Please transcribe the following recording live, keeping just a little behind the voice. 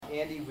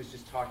Andy was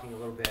just talking a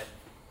little bit.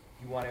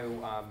 You want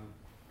to,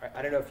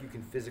 I don't know if you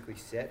can physically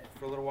sit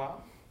for a little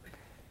while,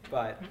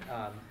 but.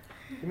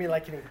 You mean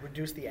like can you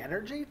reduce the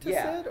energy to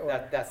yeah, sit? Or?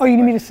 That's Oh, you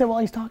need me to sit while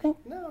he's talking?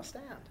 No,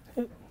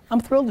 stand. I'm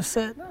thrilled to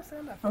sit. No,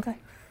 stand up. Okay.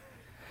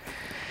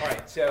 All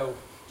right, so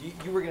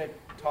you were going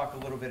to talk a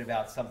little bit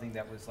about something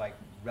that was like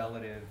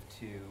relative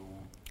to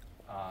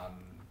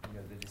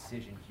the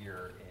decision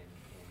here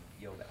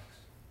in YieldX.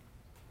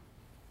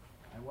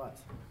 I was.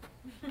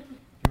 Do you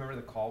remember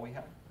the call we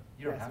had?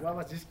 You don't have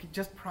well, to.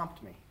 just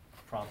prompt me.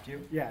 Prompt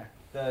you? Yeah.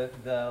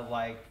 The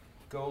like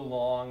go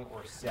long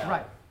or sell.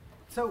 Right.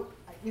 So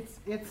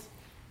it's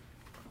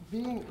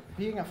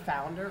being a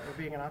founder or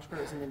being an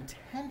entrepreneur is an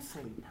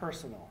intensely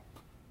personal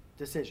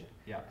decision.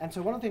 Yeah. And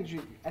so one of the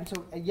things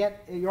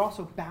yet you're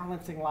also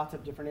balancing lots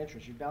of different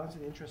interests. You're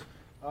balancing the interest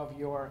of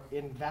your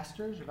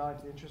investors, you're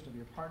balancing the interest of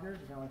your partners,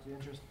 you're balancing the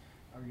interest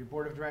of your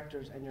board of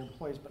directors and your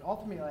employees. But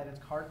ultimately, at its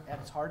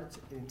heart, it's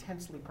an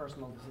intensely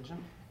personal decision.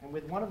 And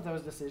with one of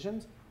those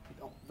decisions,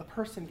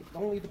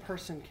 only the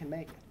person can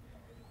make it.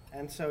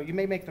 And so you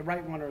may make the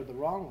right one or the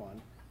wrong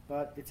one,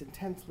 but it's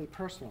intensely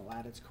personal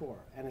at its core.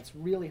 And it's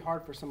really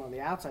hard for someone on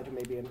the outside who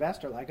may be an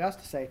investor like us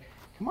to say,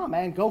 come on,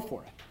 man, go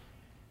for it.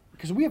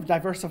 Because we have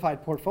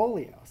diversified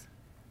portfolios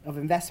of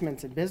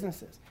investments and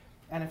businesses.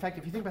 And in fact,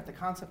 if you think about the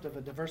concept of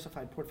a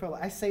diversified portfolio,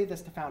 I say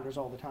this to founders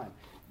all the time.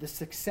 The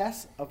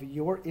success of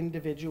your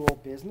individual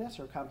business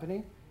or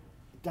company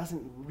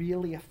doesn't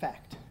really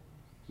affect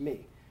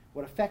me.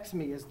 What affects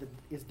me is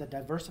the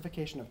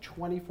diversification of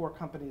 24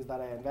 companies that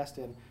I invest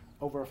in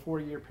over a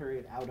 4-year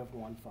period out of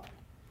one fund.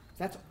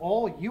 That's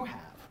all you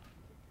have.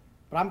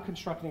 But I'm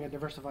constructing a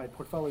diversified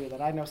portfolio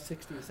that I know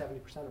 60 to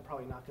 70% are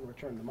probably not going to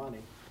return the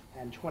money,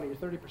 and 20 to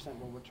 30%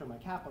 will return my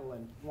capital,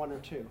 and 1 or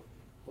 2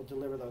 will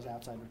deliver those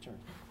outside returns.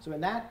 So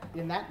in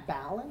that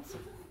balance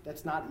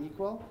that's not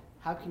equal,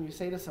 how can you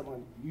say to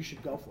someone, you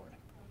should go for it?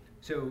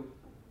 So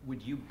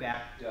would you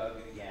back Doug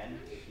again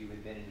if you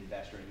had been an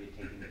investor and you had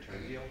taken the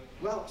term deal?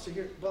 Well,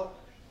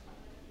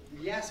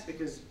 yes,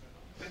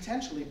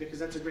 potentially because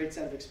that's a great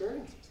set of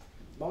experiences.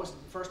 Most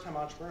first-time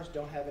entrepreneurs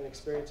don't have an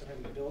experience of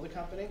having to build a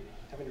company,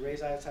 having to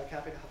raise outside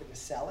capital, having to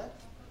sell it,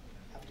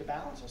 have to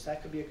balance. So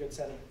that could be a good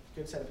set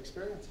of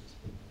experiences.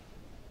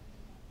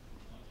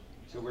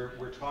 So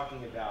we're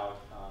talking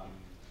about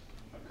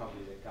a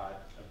company that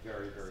got a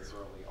very, very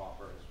early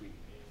offer, as we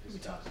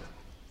discussed.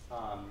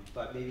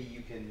 But maybe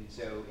you can,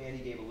 so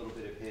Andy gave a little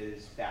bit of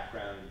his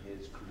background and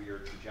his career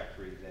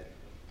trajectory that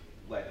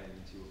led him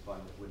to a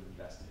fund that wouldn't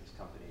invest in his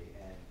company.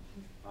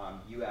 And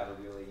you have a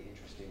really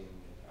interesting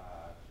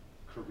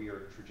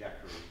career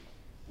trajectory,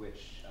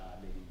 which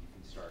maybe you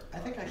can start. I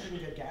think I couldn't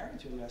get Gary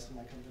to invest in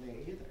my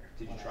company either.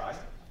 Did you try?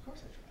 Of course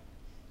I tried.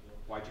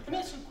 Why'd you Let me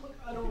ask you a quick,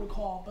 I don't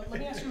recall, but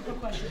let me ask you a quick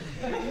question.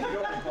 You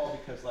don't recall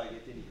because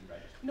it didn't even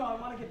register. No, I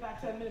want to get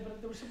back to that in a minute,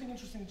 but there was something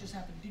interesting that just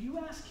happened. Did you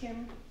ask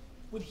him,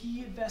 would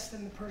he invest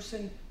in the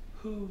person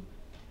who,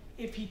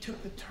 if he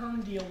took the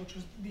term deal, which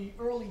was the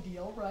early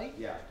deal, right?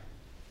 Yeah.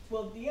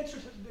 Well, the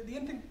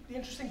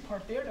interesting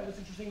part there that was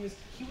interesting is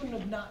he wouldn't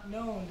have not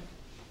known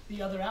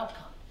the other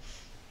outcome.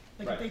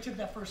 Like right. If they took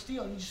that first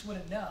deal, you just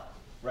wouldn't know.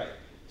 Right.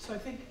 So I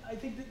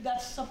think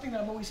that's something that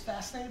I'm always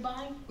fascinated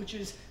by, which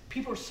is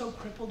people are so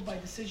crippled by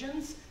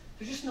decisions.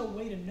 There's just no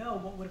way to know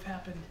what would have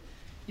happened,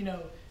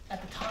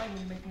 at the time when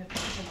you're making a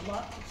decision.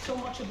 So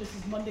much of this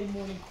is Monday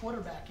morning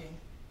quarterbacking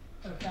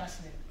that I'm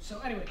fascinated. So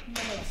anyway,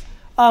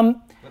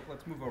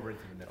 Let's move over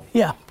into the middle.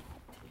 Yeah.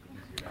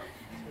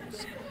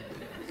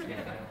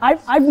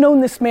 I've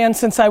known this man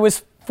since I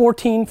was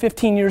 14,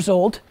 15 years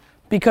old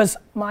because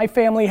my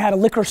family had a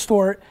liquor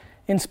store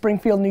in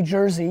Springfield, New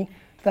Jersey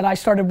that I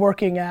started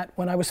working at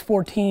when I was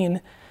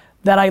 14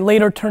 that I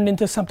later turned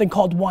into something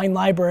called Wine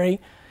Library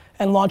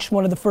and launched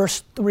one of the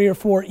first 3 or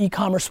 4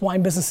 e-commerce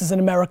wine businesses in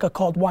America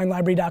called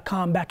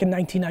WineLibrary.com back in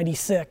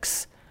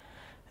 1996.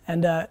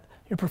 And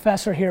your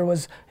professor here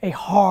was a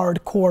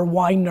hardcore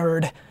wine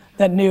nerd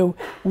that knew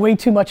way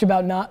too much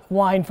about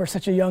wine for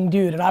such a young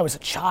dude, and I was a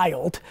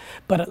child,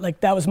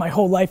 but that was my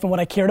whole life and what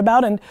I cared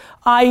about. And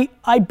I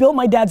built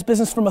my dad's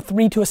business from a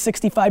 $3 to a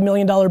 $65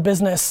 million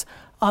business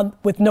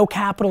with no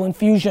capital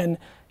infusion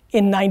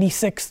in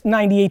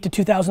 98 to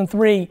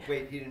 2003.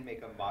 Wait, you didn't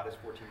make a modest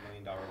 $14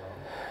 million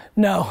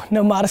loan?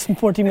 No modest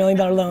 $14 million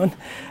loan.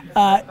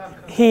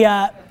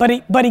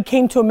 But he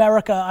came to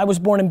America. I was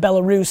born in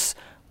Belarus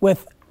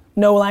with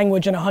no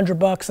language and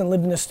 $100 and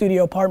lived in a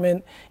studio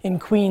apartment in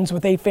Queens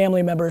with 8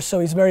 family members. So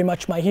he's very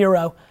much my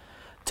hero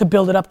to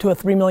build it up to a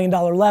 $3 million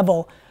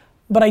level.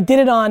 But I did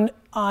it on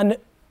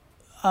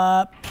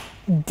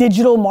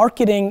digital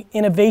marketing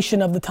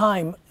innovation of the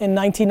time. In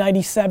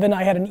 1997,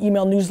 I had an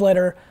email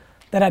newsletter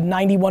that had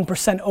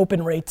 91%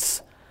 open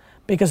rates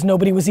because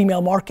nobody was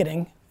email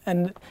marketing.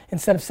 And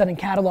instead of sending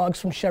catalogs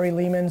from Sherry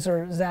Lehman's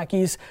or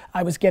Zacky's,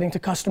 I was getting to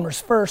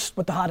customers first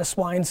with the hottest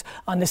wines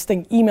on this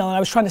thing, email. And I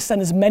was trying to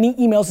send as many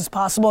emails as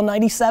possible in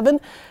 97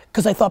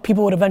 because I thought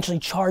people would eventually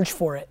charge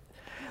for it.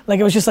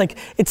 It was just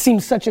it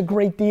seemed such a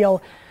great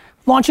deal.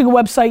 Launching a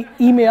website,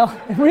 email,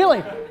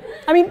 really.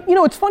 I mean,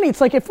 it's funny.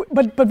 It's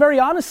but very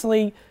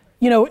honestly,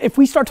 if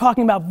we start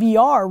talking about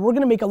VR, we're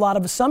gonna make a lot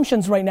of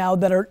assumptions right now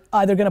that are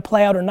either gonna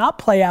play out or not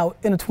play out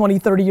in a 20,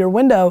 30-year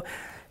window.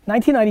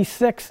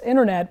 1996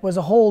 internet was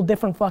a whole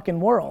different fucking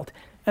world.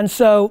 And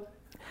so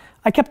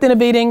I kept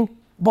innovating,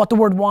 bought the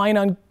word wine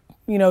on,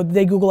 the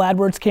day Google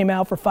AdWords came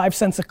out for 5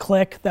 cents a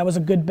click. That was a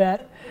good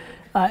bet.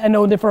 And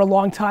owned it for a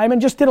long time and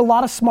just did a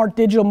lot of smart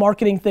digital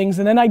marketing things.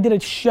 And then I did a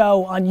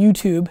show on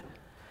YouTube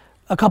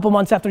a couple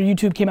months after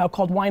YouTube came out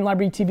called Wine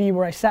Library TV,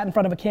 where I sat in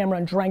front of a camera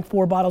and drank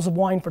 4 bottles of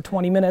wine for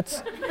 20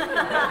 minutes.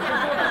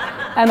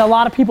 And a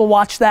lot of people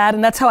watched that,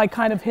 and that's how I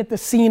kind of hit the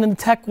scene in the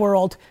tech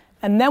world.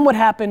 And then what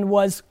happened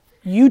was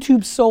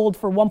YouTube sold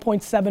for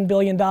 $1.7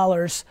 billion.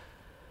 And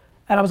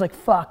I was like,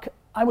 fuck,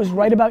 I was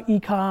right about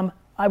e-com.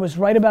 I was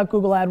right about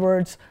Google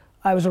AdWords.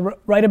 I was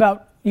right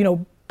about,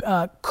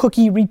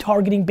 cookie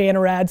retargeting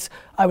banner ads.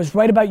 I was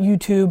right about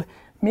YouTube.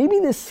 Maybe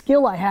this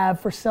skill I have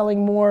for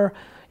selling more,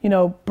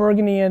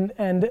 Burgundy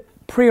and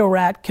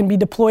Priorat can be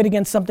deployed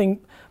against something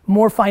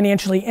more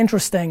financially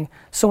interesting.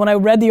 So when I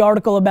read the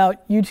article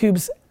about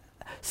YouTube's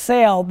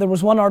sale, there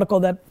was one article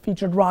that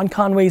featured Ron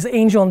Conway's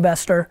angel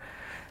investment.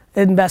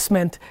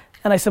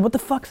 And I said, what the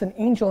fuck's an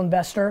angel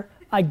investor?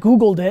 I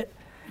Googled it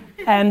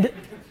and,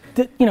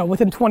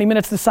 within 20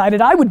 minutes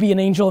decided I would be an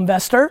angel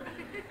investor.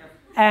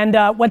 And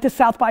went to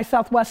South by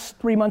Southwest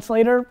 3 months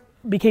later,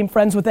 became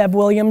friends with Ev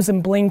Williams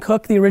and Blaine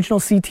Cook, the original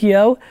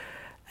CTO.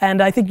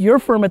 And I think your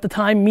firm at the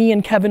time, me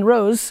and Kevin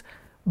Rose,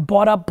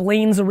 bought up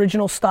Blaine's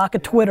original stock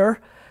at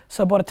Twitter.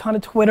 So I bought a ton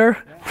of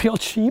Twitter, real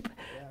cheap.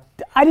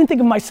 I didn't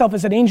think of myself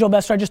as an angel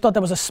investor. I just thought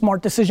that was a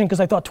smart decision because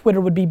I thought Twitter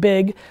would be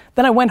big.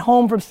 Then I went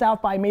home from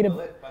South by, made a... By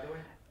the way?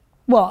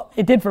 Well,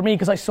 it did for me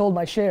because I sold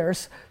my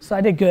shares, so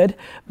I did good.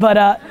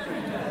 But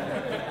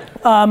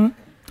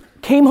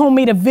came home,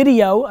 made a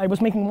video. I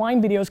was making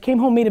wine videos. Came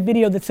home, made a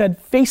video that said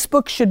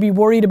Facebook should be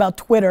worried about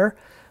Twitter.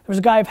 There was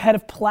a guy, head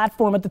of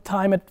platform at the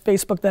time at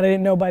Facebook that I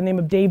didn't know by the name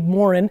of Dave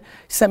Morin.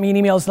 He sent me an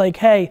email. He's like,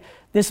 hey,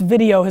 this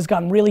video has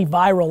gone really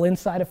viral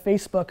inside of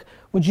Facebook.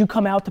 Would you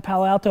come out to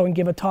Palo Alto and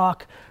give a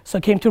talk? So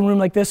I came to a room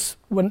like this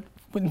in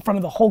front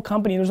of the whole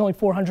company. There was only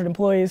 400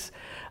 employees,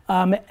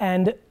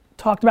 and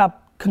talked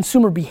about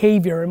consumer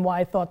behavior and why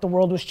I thought the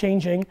world was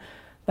changing.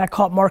 That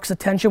caught Mark's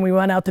attention. We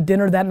went out to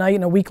dinner that night,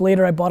 and a week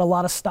later I bought a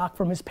lot of stock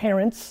from his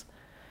parents.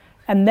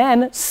 And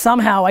then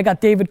somehow I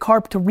got David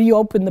Karp to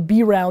reopen the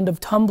B round of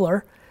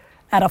Tumblr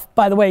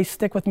by the way,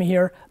 stick with me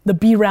here, the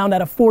B round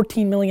at a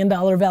 $14 million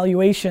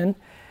valuation,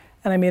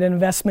 and I made an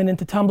investment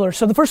into Tumblr.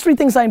 So the first 3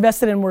 things I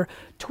invested in were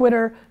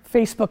Twitter,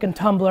 Facebook, and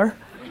Tumblr.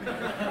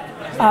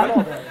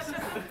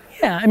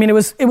 Yeah, I mean, it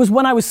was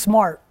when I was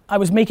smart. I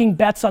was making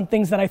bets on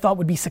things that I thought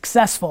would be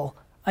successful.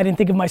 I didn't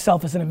think of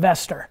myself as an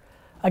investor.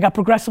 I got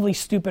progressively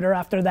stupider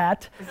after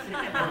that.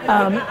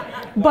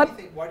 Why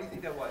do you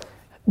think that was?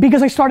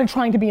 Because I started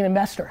trying to be an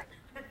investor.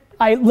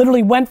 I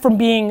literally went from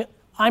being,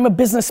 I'm a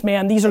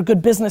businessman, these are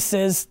good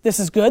businesses, this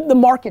is good. The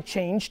market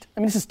changed. I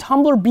mean, this is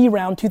Tumblr B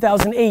round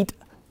 2008,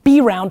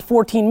 B round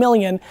 14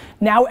 million.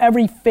 Now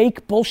every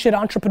fake bullshit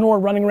entrepreneur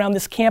running around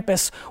this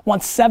campus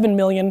wants 7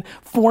 million,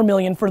 4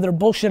 million for their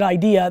bullshit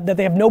idea that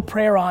they have no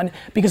prayer on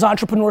because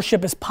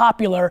entrepreneurship is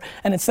popular,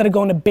 and instead of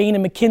going to Bain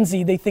and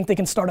McKinsey, they think they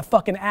can start a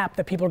fucking app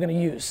that people are gonna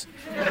use.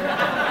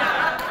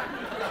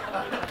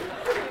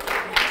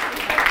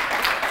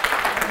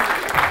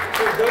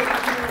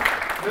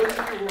 Those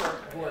of you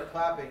who are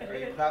clapping, are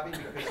you clapping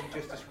because you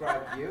just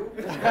described you?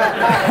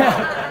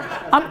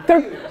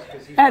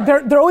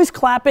 They're always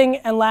clapping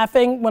and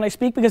laughing when I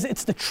speak because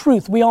it's the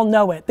truth. We all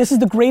know it. This is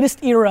the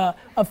greatest era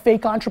of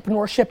fake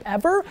entrepreneurship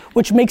ever,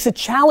 which makes it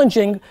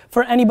challenging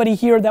for anybody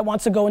here that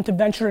wants to go into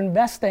venture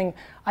investing.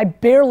 I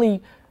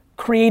barely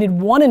created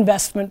one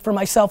investment for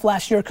myself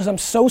last year because I'm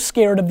so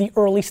scared of the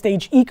early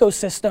stage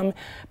ecosystem,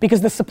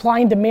 because the supply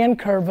and demand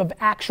curve of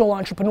actual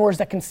entrepreneurs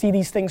that can see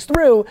these things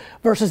through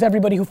versus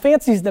everybody who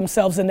fancies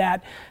themselves in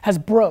that has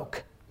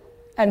broke.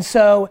 And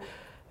so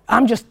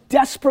I'm just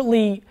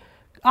desperately,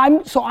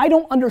 so I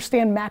don't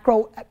understand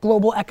macro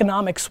global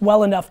economics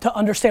well enough to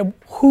understand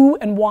who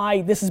and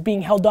why this is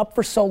being held up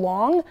for so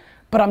long,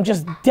 but I'm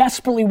just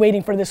desperately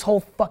waiting for this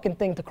whole fucking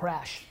thing to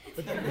crash.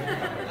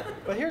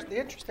 But here's the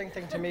interesting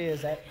thing to me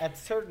is that at a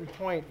certain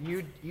point,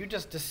 you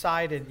just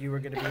decided you were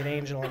going to be an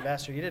angel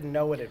investor. You didn't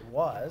know what it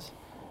was,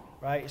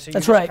 right? So you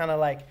That's just right. kind of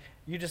like,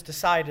 you just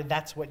decided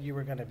that's what you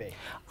were going to be.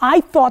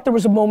 I thought there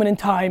was a moment in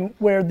time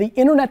where the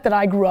internet that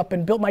I grew up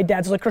in, built my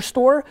dad's liquor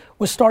store,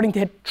 was starting to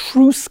hit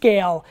true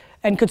scale,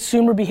 and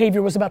consumer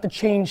behavior was about to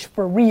change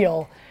for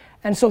real.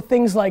 And so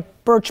things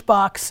like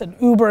Birchbox and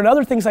Uber and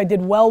other things I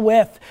did well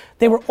with,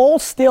 they were all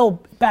still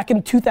back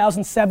in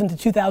 2007 to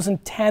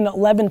 2010,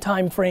 11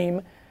 time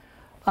frame,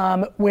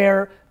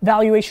 where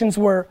valuations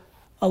were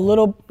a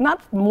little,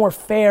 not more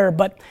fair,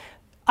 but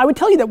I would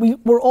tell you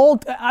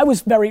that I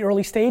was very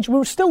early stage. We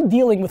were still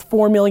dealing with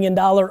 $4 million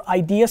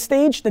idea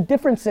stage. The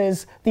difference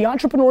is the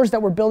entrepreneurs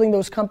that were building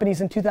those companies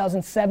in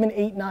 2007,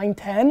 8, 9,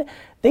 10,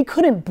 they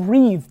couldn't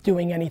breathe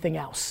doing anything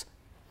else.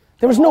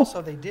 There was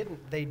Also, they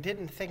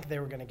didn't think they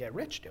were going to get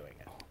rich doing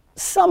it.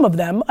 Some of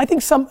them, I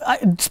think some,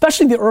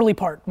 especially the early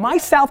part. My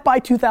South by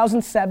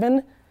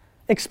 2007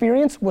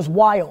 experience was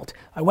wild.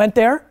 I went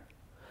there,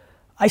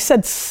 I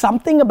said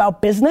something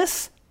about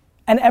business,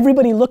 and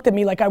everybody looked at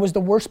me like I was the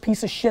worst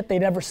piece of shit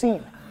they'd ever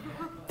seen.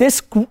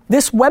 This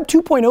Web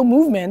 2.0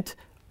 movement,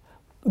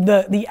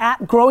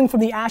 growing from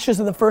the ashes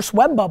of the first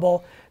web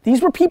bubble,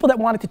 these were people that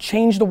wanted to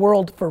change the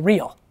world for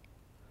real.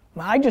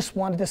 I just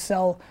wanted to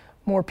sell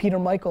more Peter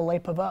Michael Le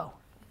Pavot.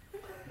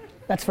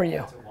 That's for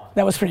you.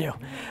 That was for you.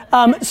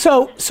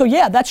 So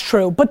yeah, that's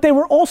true. But they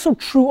were also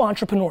true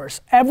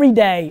entrepreneurs.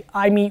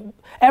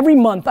 Every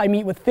month I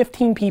meet with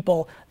 15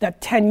 people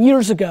that 10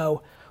 years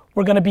ago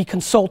were gonna be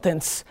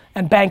consultants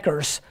and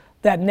bankers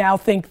that now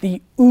think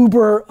the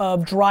Uber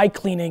of dry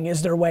cleaning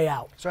is their way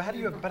out. So how do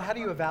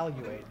you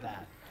evaluate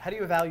that? How do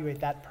you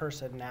evaluate that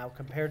person now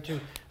compared to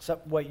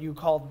what you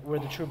called were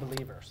the true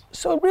believers?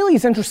 So it really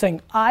is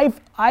interesting.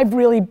 I've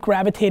really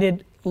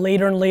gravitated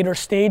later and later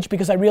stage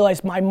because I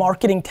realized my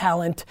marketing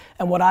talent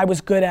and what I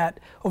was good at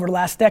over the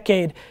last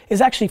decade is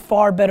actually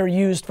far better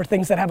used for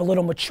things that have a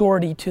little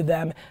maturity to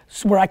them,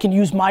 where I can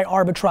use my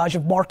arbitrage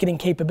of marketing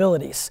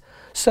capabilities.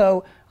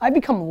 So I've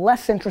become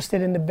less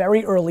interested in the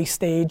very early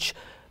stage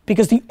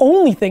because the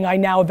only thing I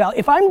now evaluate,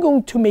 if I'm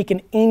going to make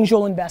an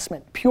angel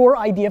investment, pure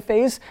idea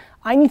phase,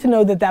 I need to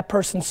know that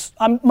person's,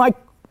 my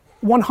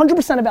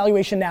 100%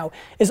 evaluation now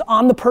is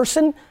on the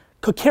person,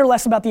 could care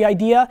less about the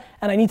idea,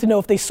 and I need to know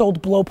if they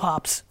sold blow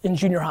pops in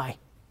junior high.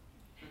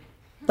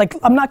 Like,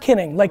 I'm not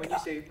kidding. Like,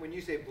 when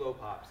you say blow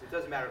pops, it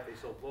doesn't matter if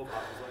they sold blow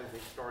pops as long as they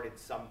started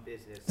some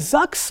business.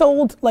 Zuck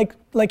sold,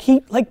 he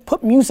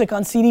put music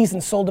on CDs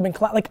and sold them in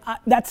class.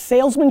 That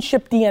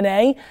salesmanship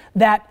DNA,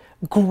 that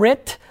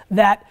grit,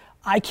 that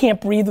I can't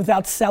breathe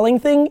without selling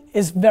thing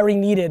is very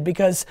needed,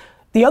 because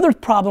the other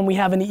problem we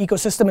have in the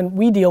ecosystem, and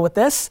we deal with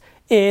this,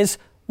 is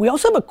we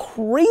also have a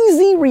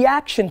crazy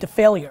reaction to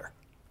failure.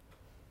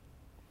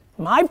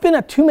 I've been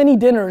at too many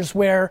dinners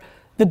where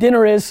the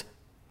dinner is,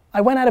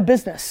 I went out of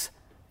business,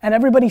 and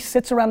everybody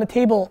sits around the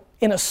table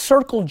in a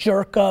circle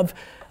jerk of,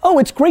 oh,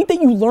 it's great that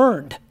you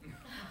learned.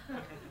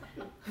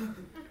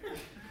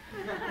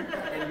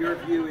 And your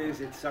view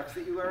is it sucks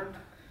that you learned?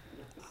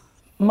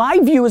 My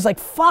view is like,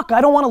 fuck,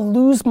 I don't want to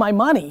lose my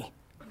money.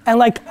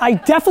 And I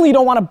definitely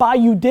don't want to buy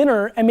you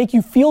dinner and make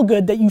you feel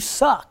good that you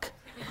suck.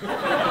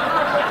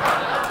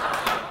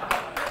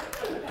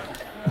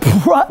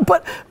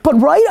 But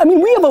right? I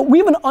mean, we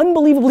have an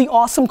unbelievably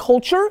awesome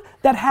culture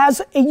that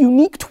has a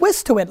unique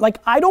twist to it.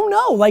 I don't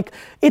know.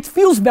 It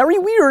feels very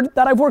weird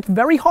that I've worked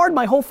very hard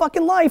my whole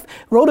fucking life,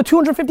 wrote a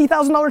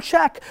 $250,000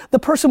 check. The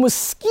person was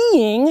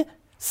skiing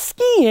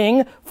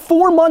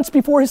 4 months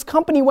before his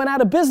company went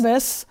out of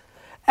business,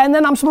 and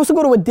then I'm supposed to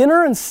go to a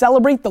dinner and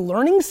celebrate the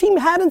learnings he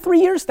had in 3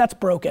 years? That's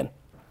broken.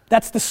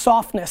 That's the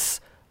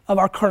softness of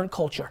our current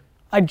culture.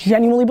 I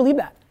genuinely believe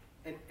that.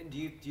 And do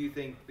you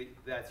think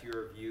that's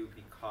your view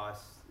because,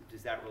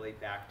 does that relate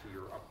back to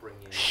your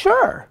upbringing?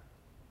 Sure.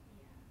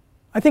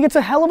 I think it's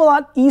a hell of a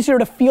lot easier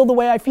to feel the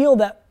way I feel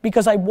that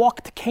because I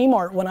walked to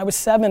Kmart when I was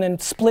 7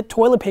 and split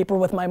toilet paper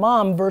with my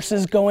mom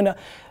versus going to,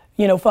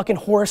 fucking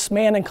Horace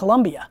Mann in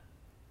Columbia.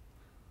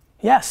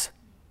 Yes.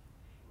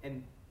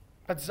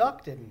 But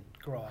Zuck didn't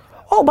grow up that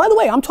way. Oh, by the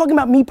way, I'm talking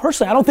about me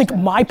personally. I don't think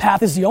my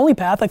path is the only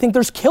path. I think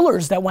there's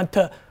killers that went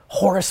to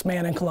Horace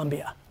Mann in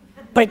Columbia.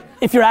 But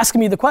if you're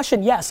asking me the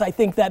question, yes, I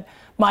think that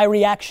my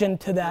reaction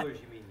to that. Killers,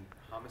 you mean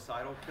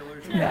homicidal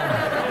killers?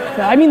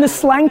 Yeah. I mean the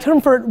slang term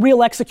for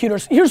real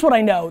executors. Here's what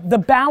I know. The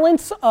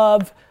balance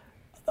of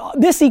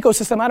this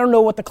ecosystem, I don't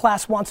know what the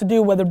class wants to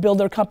do, whether build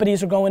their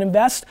companies or go and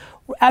invest.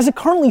 As it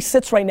currently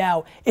sits right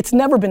now, it's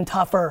never been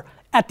tougher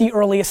at the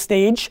earliest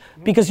stage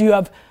because you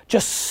have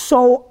just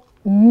so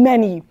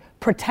many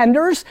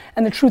pretenders,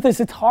 and the truth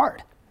is it's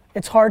hard.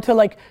 It's hard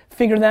to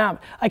figure them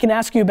out. I can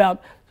ask you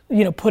about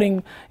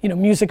putting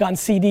music on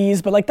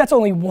CDs, but that's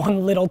only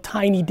one little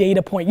tiny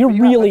data point.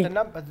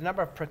 But the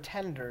number of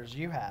pretenders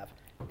you have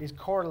is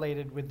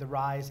correlated with the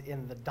rise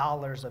in the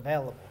dollars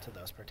available to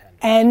those pretenders.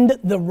 And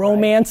the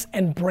romance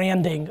and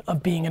branding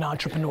of being an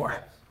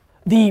entrepreneur.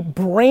 The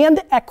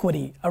brand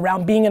equity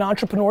around being an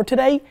entrepreneur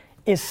today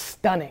is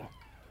stunning.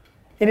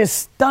 It is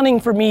stunning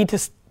for me to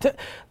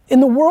in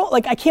the world,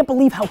 I can't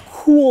believe how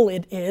cool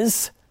it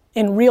is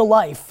in real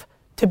life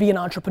to be an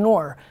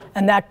entrepreneur,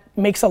 and that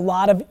makes a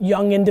lot of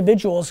young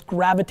individuals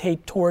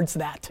gravitate towards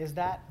that.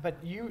 But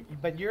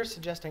you're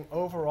suggesting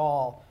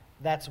overall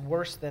that's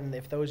worse than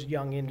if those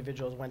young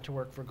individuals went to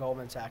work for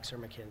Goldman Sachs or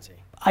McKinsey.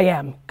 I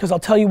am, because I'll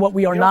tell you what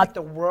we are not. You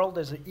don't think the world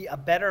is a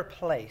better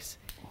place,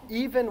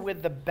 even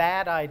with the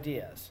bad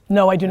ideas?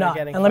 No, I do not,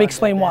 and let me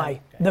explain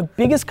why. Okay. The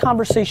biggest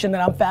conversation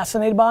that I'm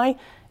fascinated by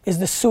is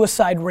the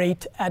suicide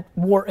rate at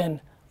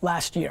Wharton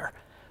last year.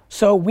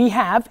 So we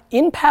have,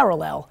 in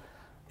parallel,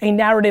 a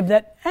narrative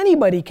that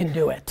anybody can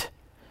do it.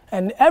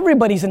 And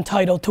everybody's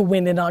entitled to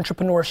win in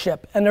entrepreneurship.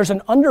 And there's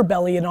an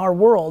underbelly in our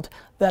world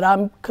that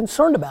I'm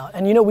concerned about.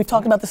 And we've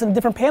talked about this in a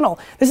different panel.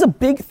 This is a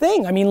big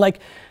thing. I mean,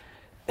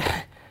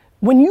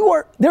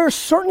 there are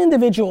certain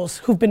individuals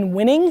who've been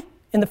winning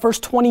in the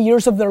first 20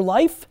 years of their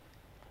life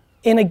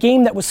in a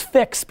game that was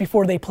fixed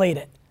before they played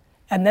it.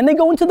 And then they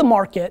go into the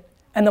market,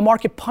 and the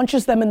market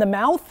punches them in the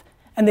mouth,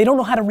 and they don't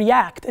know how to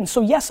react. And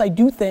so yes, I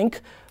do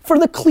think, for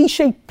the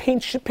cliche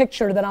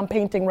picture that I'm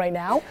painting right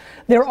now,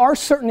 there are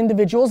certain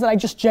individuals that I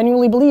just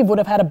genuinely believe would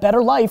have had a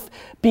better life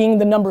being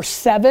the number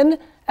 7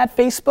 at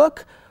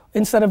Facebook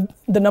instead of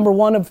the number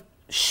 1 of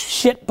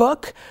shit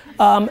book,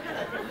 or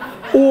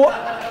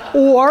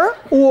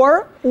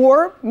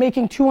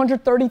making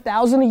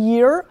 $230,000 a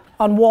year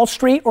on Wall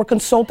Street or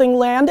consulting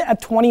land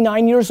at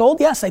 29 years old.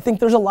 Yes, I think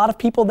there's a lot of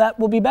people that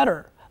will be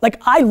better. Like,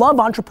 I love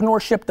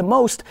entrepreneurship the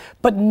most,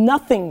 but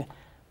nothing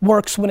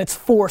works when it's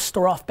forced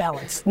or off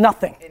balance.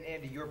 Nothing. And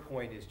Andy, your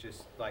point is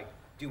just like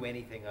do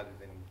anything other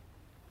than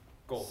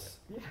Goldman.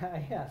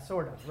 Yeah,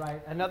 sort of,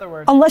 right? In other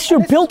words, Unless you're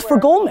this is built for where-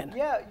 Goldman.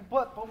 Yeah,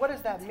 but what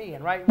does that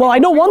mean, right? Well, I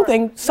know We one were-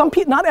 thing. Some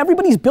people, not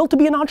everybody's built to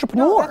be an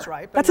entrepreneur. No, that's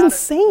right. but That's not-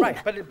 insane. Right,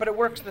 but it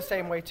works the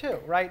same way too,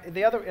 right?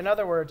 In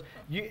other words,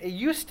 it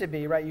used to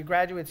be, right? You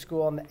graduate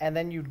school and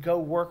then you'd go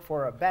work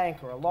for a bank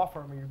or a law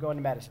firm, or you'd go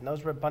into medicine.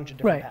 Those were a bunch of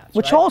different Right. paths,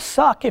 Which right? all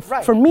suck. If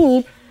Right. for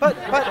me, But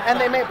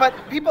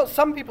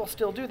some people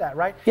still do that,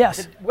 right?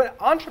 Yes. What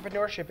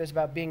entrepreneurship is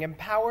about being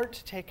empowered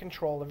to take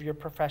control of your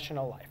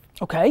professional life,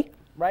 okay.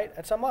 right?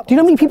 At some level. Do you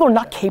know how many That's people are what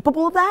not it is.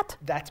 capable of that?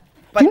 That's.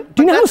 Do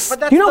you know that's- how-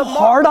 but do you know that's how the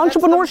hard mar- that's the-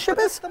 entrepreneurship but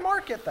that's is? the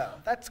market, though.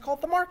 That's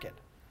called the market.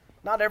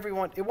 Not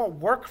everyone. It won't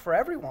work for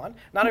everyone.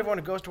 Not everyone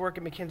who goes to work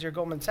at McKinsey or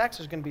Goldman Sachs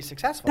is going to be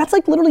successful. That's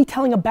like literally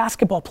telling a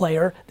basketball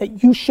player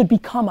that you should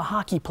become a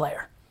hockey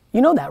player.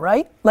 You know that,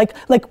 right?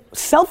 Like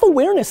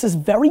self-awareness is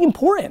very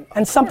important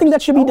and something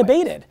that should be always.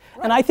 debated.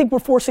 And I think we're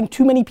forcing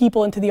too many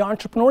people into the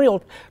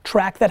entrepreneurial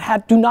track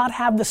that do not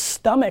have the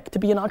stomach to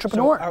be an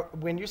entrepreneur. So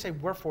when you say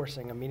we're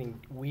forcing, meaning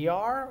we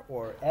are,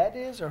 or Ed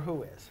is, or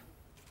who is?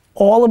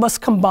 All of us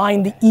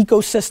combined, the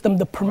ecosystem,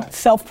 the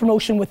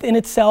self-promotion within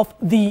itself,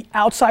 the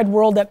outside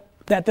world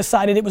that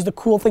decided it was the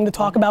cool thing to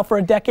talk about for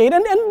a decade,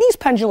 and these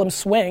pendulums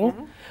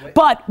swing.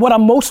 But what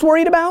I'm most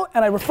worried about,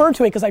 and I refer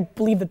to it because I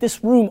believe that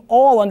this room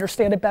all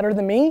understand it better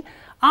than me,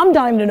 I'm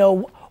dying to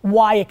know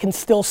why it can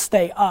still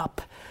stay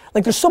up.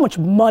 Like, there's so much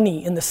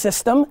money in the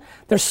system,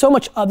 there's so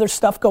much other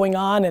stuff going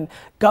on, and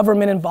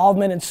government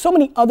involvement, and so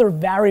many other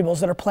variables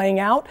that are playing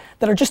out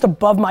that are just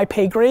above my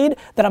pay grade,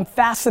 that I'm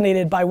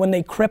fascinated by when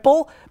they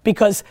cripple,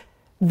 because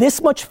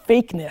this much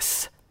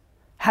fakeness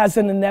has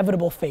an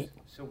inevitable fate.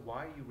 So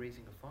why are you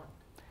raising a fund?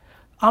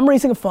 I'm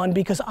raising a fund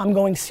because I'm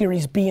going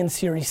Series B and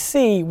Series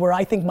C, where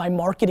I think my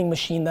marketing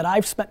machine that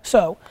I've spent,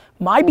 so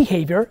my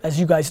behavior, as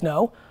you guys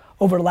know,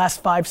 over the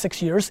last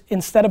 5-6 years,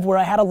 instead of where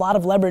I had a lot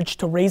of leverage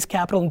to raise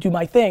capital and do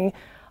my thing,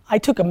 I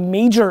took a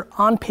major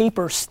on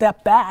paper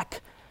step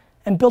back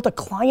and built a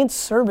client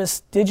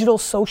service digital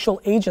social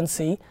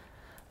agency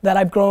that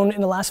I've grown in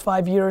the last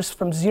 5 years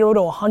from 0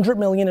 to 100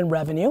 million in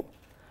revenue,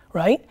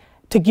 right?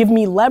 To give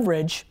me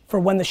leverage for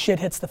when the shit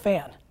hits the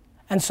fan.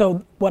 And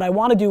so what I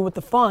want to do with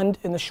the fund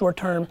in the short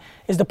term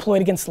is deploy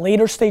it against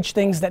later stage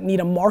things that need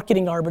a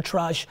marketing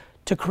arbitrage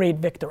to create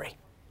victory.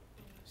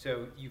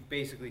 So you've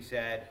basically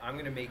said, I'm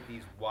going to make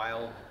these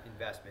wild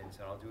investments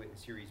and I'll do it in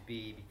Series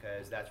B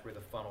because that's where the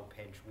funnel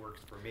pinch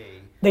works for me.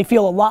 They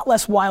feel a lot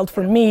less wild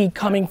for me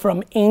coming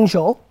from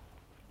Angel,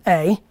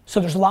 A, so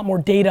there's a lot more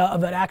data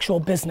of an actual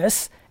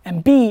business,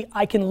 and B,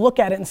 I can look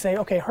at it and say,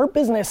 okay, her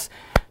business,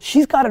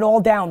 she's got it all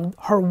down.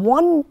 Her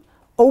one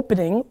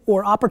opening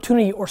or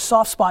opportunity or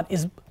soft spot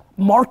is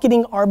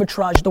marketing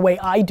arbitrage the way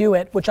I do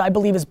it, which I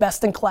believe is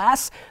best in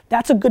class.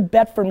 That's a good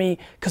bet for me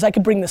because I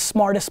could bring the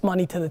smartest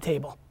money to the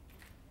table.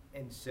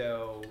 And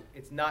so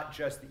it's not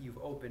just that you've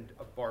opened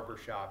a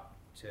barbershop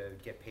to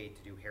get paid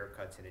to do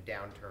haircuts in a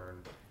downturn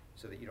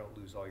so that you don't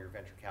lose all your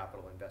venture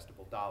capital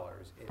investable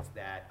dollars. It's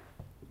that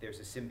there's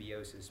a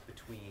symbiosis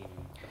between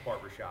the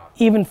barbershop.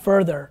 Even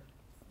further,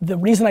 the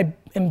reason I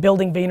am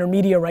building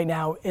VaynerMedia right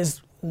now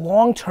is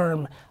long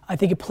term, I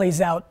think it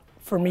plays out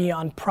for me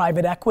on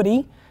private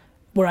equity,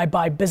 where I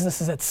buy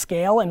businesses at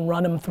scale and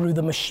run them through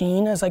the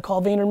machine, as I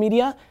call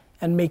VaynerMedia,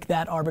 and make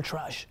that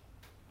arbitrage.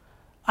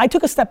 I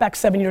took a step back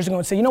 7 years ago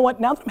and said, you know what,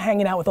 now that I'm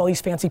hanging out with all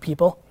these fancy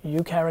people,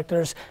 you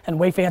characters, and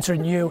way fancier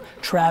than you,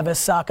 Travis,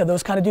 Saka,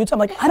 those kind of dudes, I'm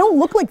like, I don't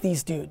look like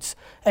these dudes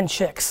and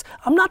chicks.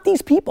 I'm not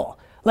these people.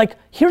 Like,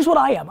 here's what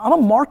I am. I'm a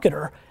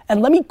marketer,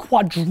 and let me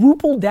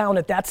quadruple down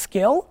at that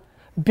skill,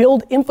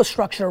 build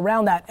infrastructure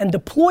around that, and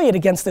deploy it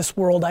against this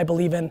world I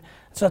believe in.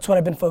 So that's what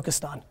I've been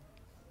focused on.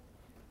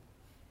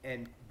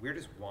 And where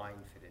does wine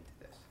fit into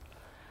this?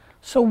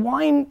 So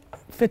wine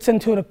fits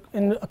into it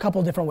in a couple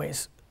of different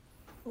ways.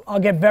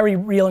 I'll get very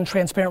real and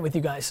transparent with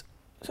you guys.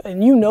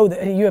 And you know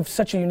that you have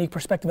such a unique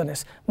perspective on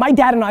this. My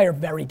dad and I are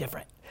very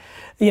different.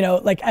 You know,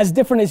 like as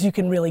different as you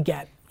can really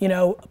get. You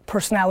know,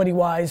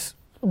 personality-wise,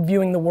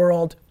 viewing the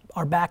world,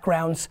 our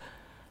backgrounds.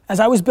 As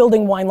I was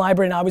building Wine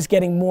Library and I was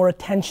getting more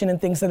attention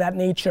and things of that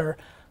nature,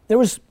 there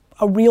was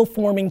a real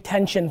forming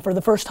tension for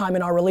the first time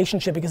in our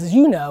relationship because as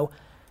you know,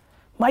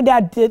 my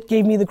dad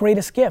gave me the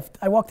greatest gift.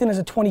 I walked in as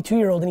a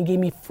 22-year-old and he gave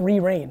me free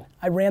reign.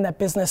 I ran that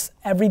business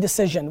every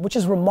decision, which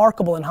is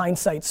remarkable in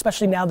hindsight,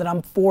 especially now that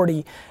I'm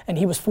 40 and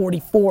he was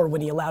 44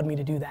 when he allowed me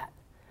to do that.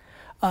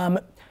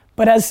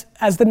 But as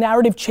the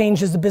narrative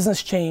changed, as the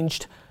business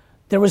changed,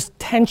 there was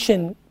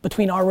tension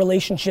between our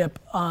relationship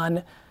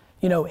on,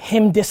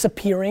 him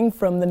disappearing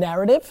from the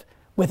narrative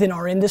within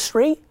our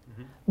industry.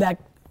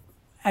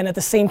 And at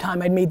the same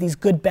time, I'd made these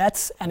good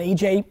bets, and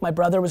AJ, my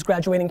brother, was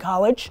graduating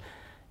college.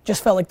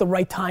 Just felt like the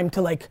right time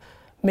to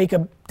make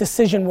a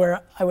decision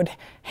where I would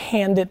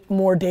hand it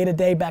more day to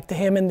day back to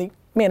him and the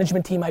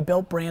management team I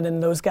built, Brandon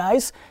and those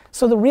guys.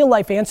 So the real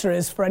life answer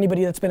is, for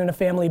anybody that's been in a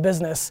family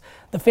business,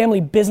 the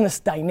family business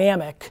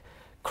dynamic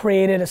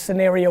created a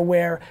scenario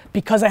where,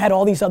 because I had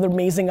all these other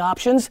amazing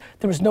options,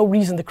 there was no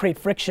reason to create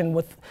friction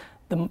with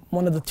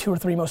one of the 2 or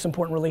 3 most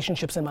important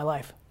relationships in my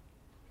life.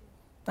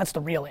 That's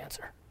the real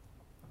answer.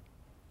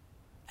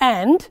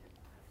 And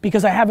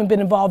because I haven't been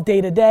involved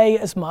day to day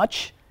as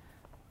much,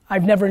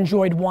 I've never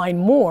enjoyed wine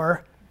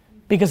more,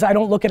 because I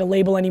don't look at a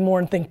label anymore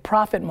and think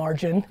profit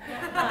margin,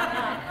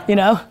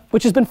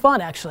 which has been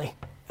fun actually.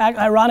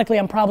 Ironically,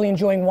 I'm probably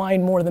enjoying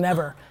wine more than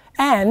ever.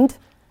 And,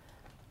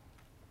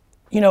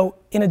 in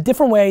a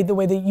different way, the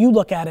way that you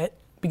look at it,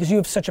 because you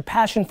have such a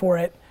passion for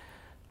it,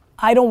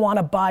 I don't want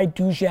to buy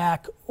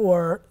Dujac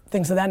or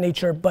things of that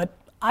nature, but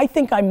I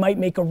think I might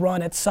make a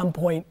run at some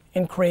point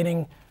in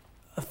creating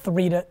a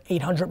 $300 to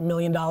 $800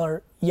 million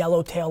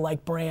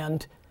Yellowtail-like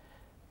brand,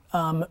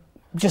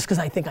 just because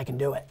I think I can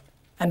do it,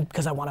 and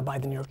because I want to buy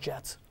the New York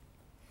Jets.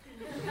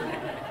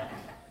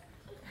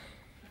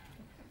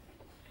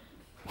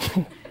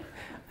 I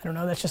don't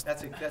know.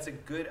 That's a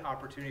good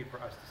opportunity for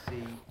us to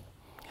see,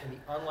 in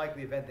the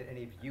unlikely event that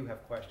any of you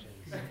have questions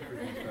for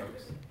these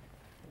folks.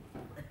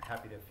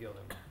 Happy to field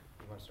them.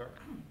 You want to start?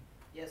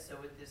 Yes. So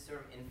with this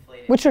sort of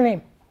inflated. What's your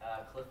name?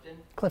 Clifton.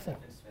 Clifton.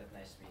 And Smith.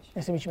 Nice to meet you.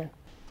 Nice to meet you, man.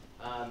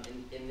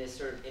 In this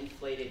sort of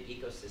inflated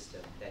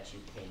ecosystem that you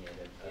painted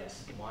of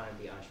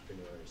wannabe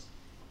entrepreneurs,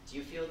 do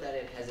you feel that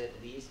it has at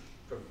least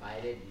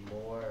provided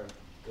more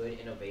good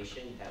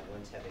innovation that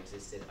wouldn't have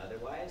existed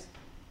otherwise?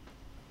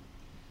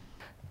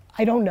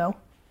 I don't know,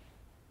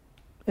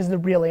 is the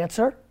real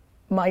answer.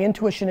 My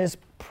intuition is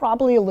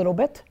probably a little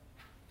bit,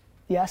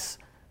 yes.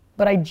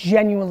 But I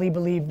genuinely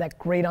believe that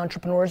great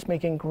entrepreneurs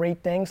making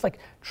great things, like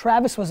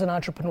Travis was an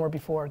entrepreneur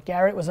before,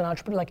 Garrett was an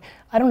entrepreneur,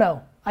 I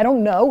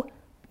don't know.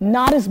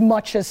 Not as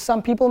much as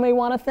some people may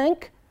want to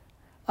think,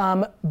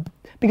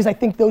 because I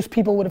think those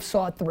people would have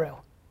saw it through.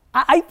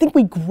 I think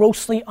we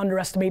grossly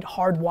underestimate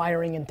hard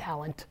wiring and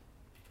talent.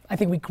 I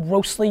think we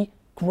grossly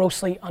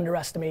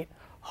underestimate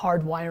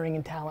hard wiring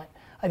and talent.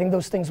 I think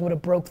those things would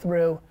have broke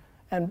through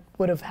and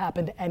would have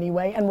happened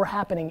anyway, and were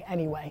happening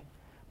anyway.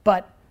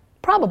 But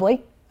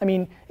probably,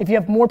 if you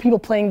have more people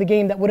playing the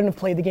game that wouldn't have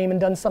played the game and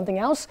done something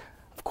else,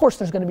 of course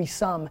there's going to be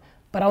some,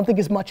 but I don't think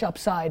as much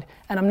upside,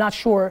 and I'm not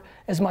sure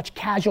as much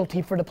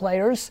casualty for the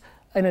players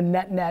in a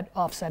net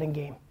offsetting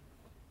game.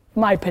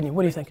 My opinion,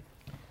 what do you think?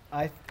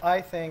 I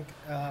think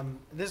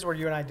this is where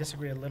you and I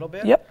disagree a little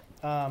bit. Yep.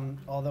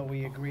 Although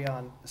we agree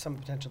on some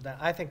potential down.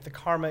 I think the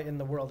karma in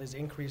the world is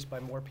increased by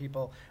more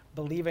people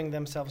believing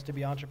themselves to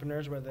be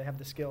entrepreneurs, whether they have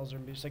the skills or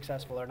be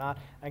successful or not.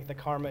 I think the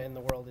karma in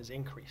the world is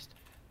increased.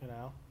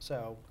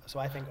 So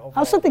I think overall.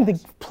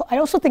 I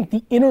also think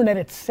the internet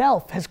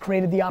itself has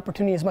created the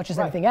opportunity as much as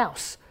anything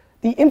else.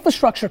 The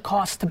infrastructure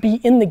costs to be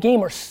in the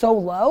game are so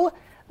low.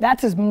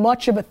 That's as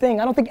much of a thing.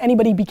 I don't think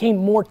anybody became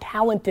more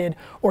talented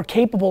or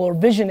capable or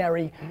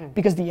visionary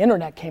because the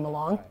internet came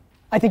along. Right.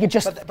 I think it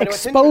just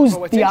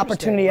exposed the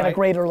opportunity at a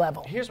greater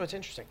level. Here's what's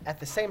interesting. At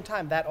the same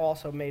time, that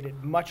also made it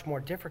much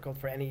more difficult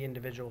for any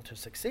individual to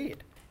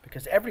succeed,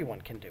 because everyone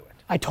can do it.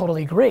 I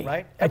totally agree.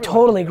 Right? I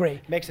totally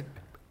agree. Makes it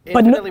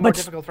infinitely more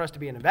difficult for us to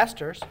be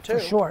investors, too. For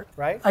sure.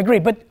 Right? I agree,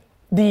 but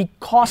the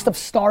cost of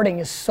starting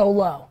is so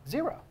low.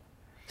 Zero.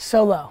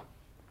 So low.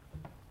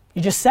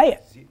 You just say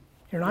it.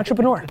 You're an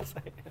entrepreneur.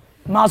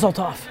 Mazel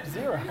tov.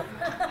 Zero.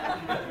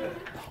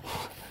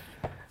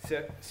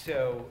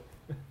 So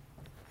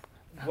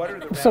what are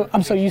the ramifications?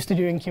 I'm so used to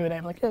doing Q&A.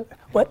 I'm like,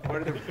 what? What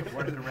are the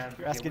ramifications?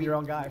 You're asking your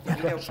own guy.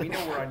 We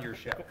know we're on your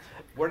show.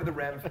 What are the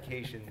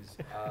ramifications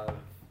of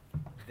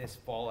this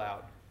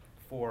fallout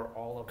for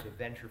all of the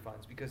venture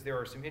funds? Because there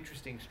are some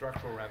interesting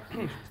structural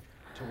ramifications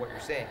to what you're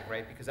saying,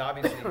 right? Because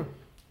obviously,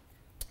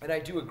 and I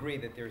do agree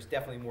that there's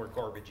definitely more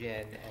garbage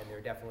in, and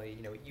there definitely,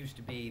 it used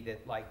to be that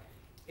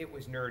it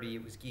was nerdy,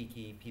 it was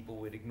geeky, people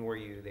would ignore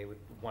you, they would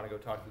want to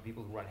go talk to the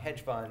people who run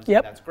hedge funds,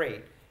 Yep. and that's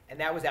great. And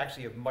that was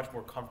actually a much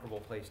more comfortable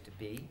place to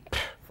be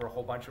for a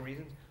whole bunch of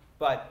reasons.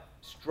 But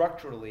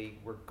structurally,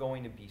 we're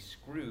going to be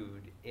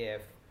screwed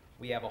if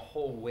we have a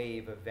whole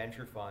wave of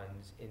venture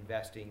funds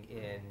investing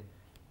in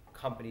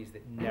companies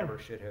that never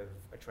should have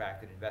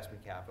attracted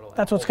investment capital.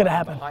 That's what's going to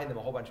happen. Behind them,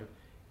 a whole bunch of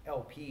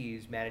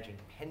LPs managing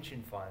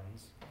pension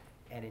funds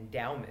and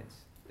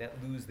endowments that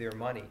lose their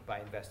money by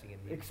investing in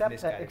these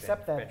misguided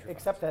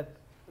except that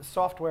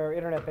software,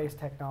 internet-based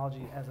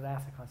technology as an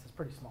asset class is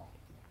pretty small.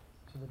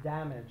 So the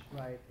damage,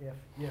 right?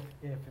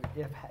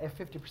 If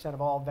 50%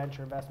 of all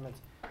venture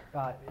investments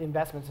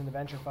in the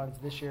venture funds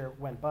this year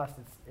went bust,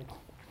 it's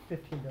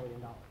 $15 billion.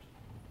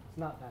 It's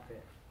not that big.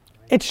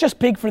 Right? It's just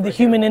big for the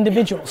human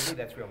individuals. For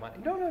me, that's real money.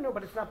 No,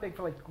 but it's not big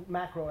for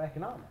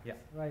macroeconomics. Yeah.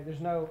 Right. There's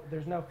no.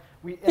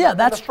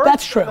 That's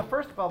true. In the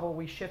first bubble,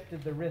 we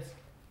shifted the risk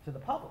to the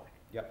public.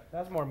 Yep.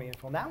 That's more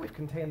meaningful. Now we've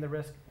contained the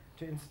risk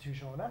to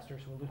institutional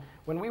investors who will do.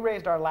 When we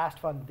raised our last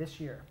fund this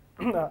year,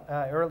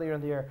 earlier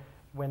in the year,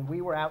 when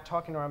we were out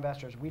talking to our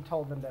investors, we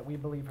told them that we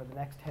believe for the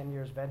next 10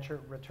 years,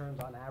 venture returns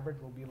on average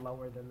will be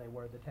lower than they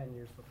were the 10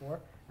 years before,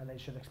 and they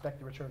should expect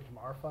the returns from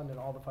our fund and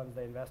all the funds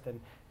they invest in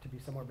to be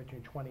somewhere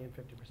between 20 and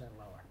 50%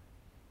 lower.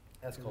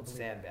 That's called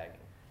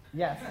sandbagging.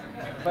 Yes,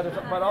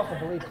 but also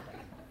believe it.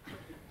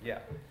 Yeah.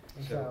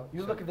 And so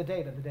you look at the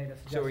data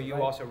suggests. So are you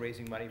right? also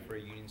raising money for a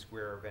Union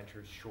Square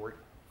Ventures short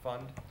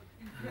fund?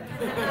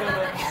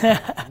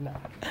 No.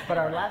 But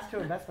our last two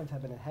investments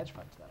have been in hedge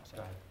funds, though. So.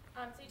 So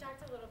you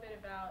talked a little bit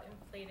about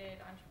inflated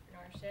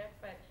entrepreneurship,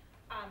 but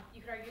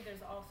you could argue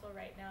there's also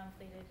right now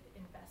inflated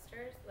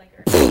investors, or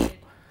inflated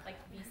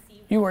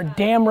VC. You are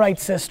damn right,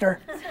 sister.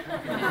 Like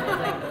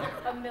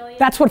 $1 million.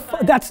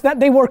 That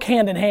they work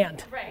hand in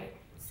hand. Right.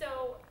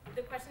 So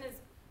the question is,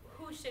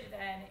 who should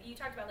then? You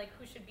talked about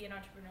who should be an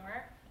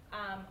entrepreneur,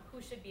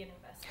 who should be an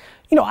investor.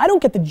 I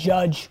don't get to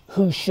judge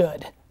who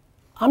should.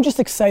 I'm just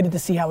excited to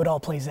see how it all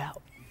plays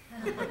out.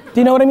 Do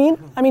you know what I mean?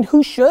 I mean,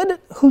 who should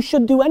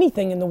do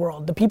anything in the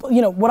world? The people,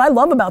 what I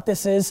love about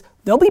this is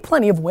there'll be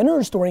plenty of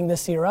winners during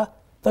this era.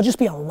 There'll just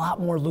be a lot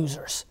more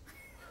losers.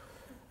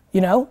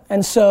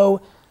 And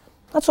so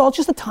that's all, it's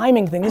just a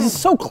timing thing. This is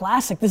so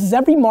classic. This is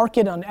every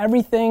market on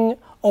everything,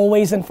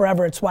 always and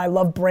forever. It's why I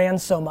love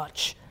brand so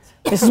much.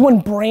 This is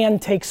when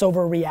brand takes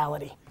over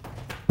reality.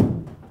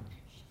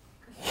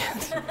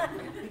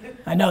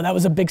 I know, that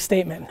was a big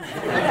statement.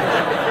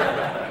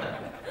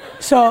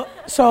 So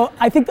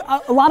I think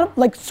a lot of,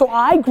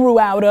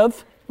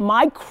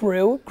 my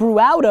crew grew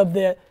out of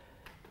the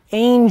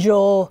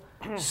angel,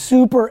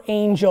 super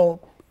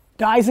angel,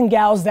 guys and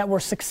gals that were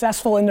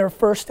successful in their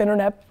first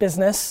internet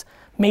business,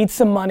 made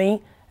some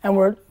money,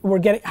 and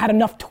had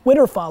enough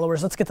Twitter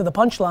followers, let's get to the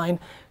punchline,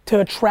 to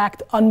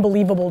attract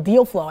unbelievable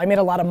deal flow. I made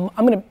a lot, I'm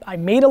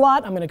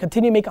gonna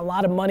continue to make a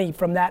lot of money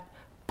from that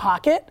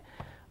pocket,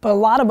 but a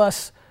lot of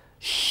us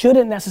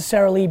shouldn't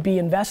necessarily be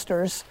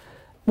investors.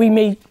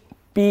 We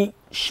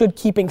should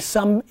keeping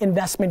some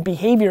investment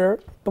behavior,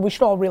 but we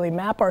should all really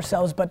map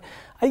ourselves. But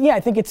I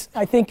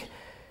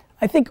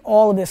think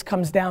all of this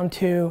comes down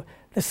to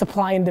the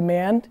supply and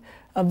demand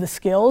of the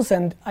skills,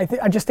 and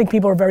I just think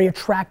people are very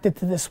attracted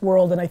to this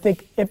world. And I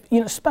think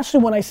especially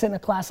when I sit in a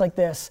class like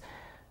this,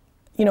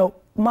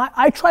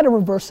 I try to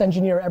reverse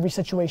engineer every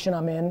situation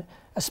I'm in,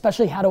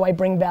 especially how do I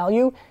bring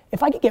value.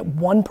 If I could get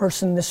one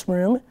person in this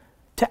room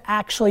to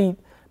actually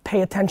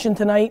pay attention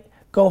tonight,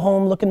 go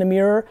home, look in the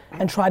mirror,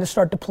 and try to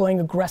start deploying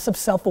aggressive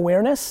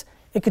self-awareness,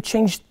 it could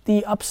change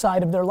the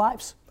upside of their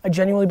lives. I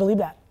genuinely believe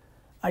that.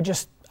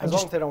 As long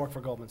as they don't work for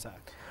Goldman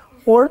Sachs.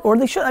 Or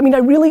they should. I mean,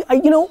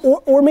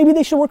 or maybe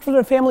they should work for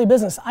their family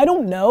business. I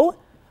don't know,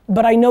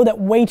 but I know that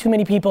way too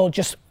many people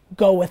just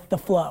go with the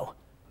flow.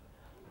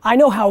 I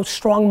know how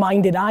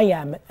strong-minded I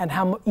am and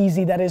how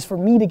easy that is for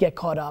me to get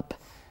caught up.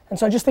 And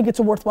so I just think it's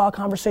a worthwhile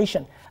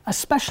conversation,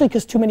 especially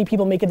because too many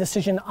people make a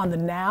decision on the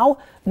now,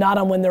 not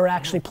on when they're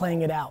actually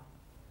playing it out.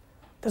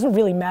 It doesn't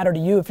really matter to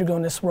you if you're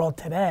going this world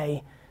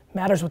today. It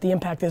matters what the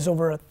impact is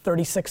over a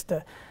 36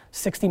 to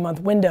 60 month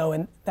window,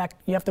 and that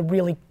you have to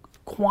really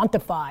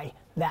quantify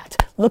that.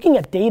 Looking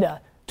at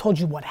data told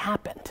you what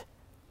happened.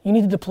 You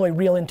need to deploy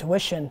real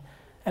intuition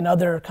and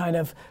other kind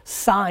of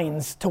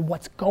signs to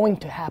what's going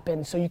to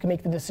happen so you can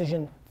make the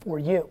decision for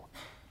you.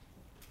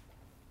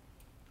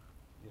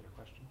 So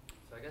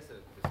I guess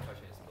this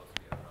question is supposed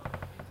to be around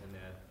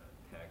internet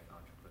tech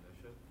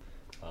entrepreneurship.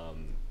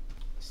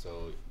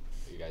 So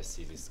you guys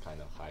see this kind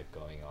of hype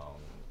going on,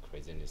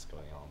 craziness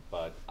going on,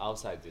 but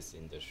outside this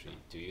industry,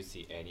 do you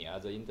see any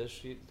other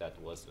industry that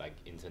was like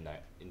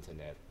internet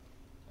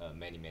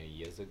many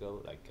years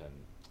ago,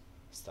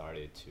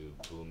 started to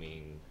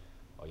booming,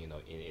 or in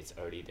its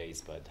early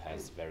days, but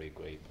has very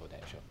great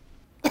potential?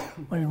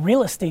 I mean,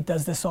 real estate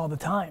does this all the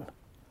time.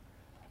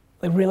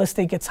 Like, real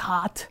estate gets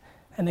hot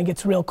and then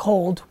gets real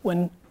cold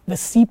when the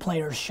C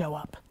players show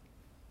up.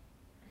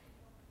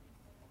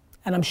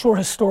 And I'm sure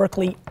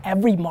historically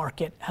every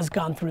market has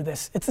gone through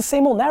this. It's the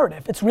same old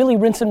narrative. It's really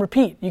rinse and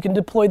repeat. You can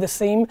deploy the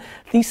same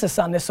thesis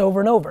on this over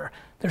and over.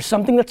 There's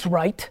something that's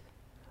right.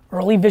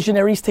 Early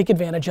visionaries take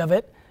advantage of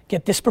it,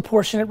 get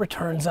disproportionate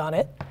returns on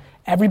it.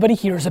 Everybody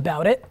hears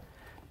about it.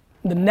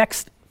 The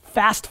next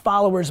fast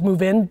followers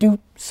move in, do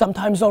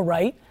sometimes all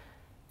right,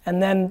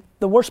 and then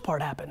the worst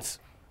part happens.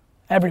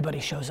 Everybody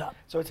shows up.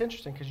 So it's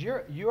interesting because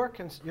you're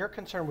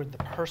concerned with the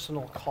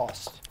personal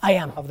cost. I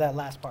am. Of that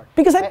last part.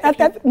 Because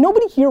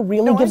nobody here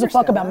really gives a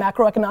fuck about that.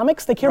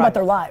 macroeconomics. They care about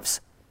their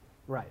lives.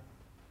 Right.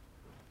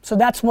 So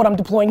that's what I'm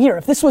deploying here.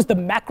 If this was the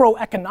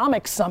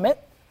macroeconomic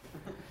summit,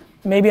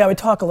 maybe I would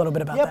talk a little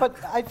bit about that. But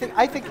I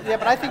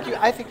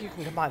think you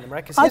can combine them,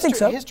 right? I think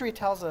so. History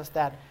tells us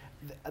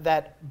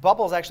that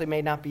bubbles actually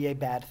may not be a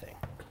bad thing.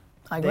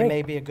 I agree. They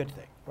may be a good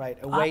thing, right?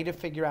 A way to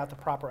figure out the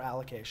proper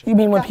allocation. You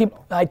mean of when capital.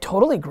 people? I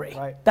totally agree.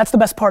 Right. That's the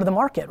best part of the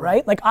market,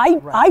 right? Like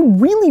I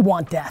really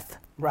want death.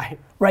 Right.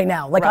 Right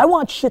now, like I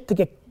want shit to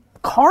get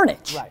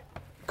carnage. Right.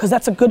 Because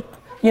that's a good,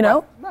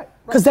 Right.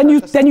 Because then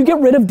you get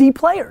rid of D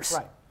players.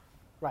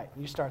 Right.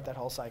 You start that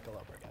whole cycle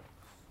over again.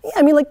 Yeah,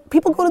 I mean, like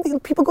people go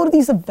to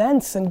these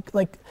events and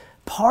like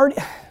party.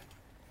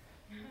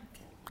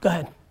 Go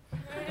ahead.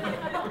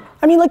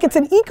 I mean, like it's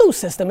an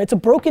ecosystem. It's a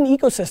broken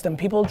ecosystem.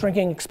 People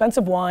drinking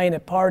expensive wine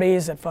at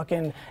parties, at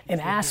fucking in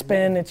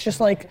Aspen. It's just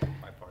like,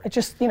 it's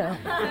just, you know,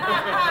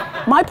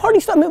 my party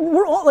stuff. I mean,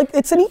 we're all like,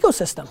 it's an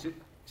ecosystem.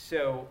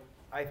 So,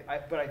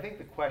 but I think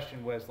the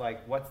question was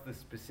like, what's the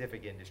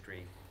specific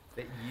industry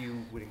that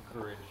you would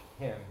encourage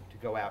him to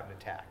go out and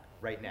attack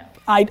right now?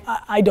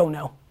 I don't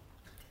know.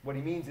 What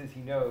he means is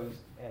he knows,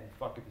 and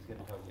fuck if he's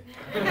gonna tell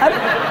you.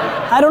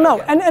 I don't know,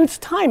 and it's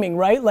timing,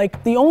 right?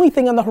 Like the only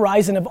thing on the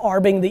horizon of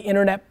arbing the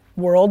internet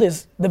world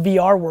is the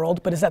VR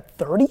world, but is that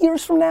 30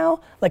 years from now?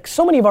 Like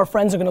so many of our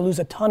friends are gonna lose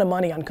a ton of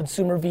money on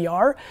consumer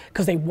VR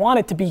because they want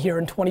it to be here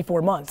in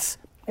 24 months.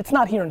 It's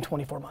not here in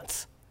 24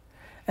 months.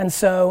 And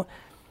so,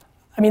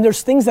 I mean,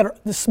 there's things that are,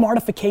 the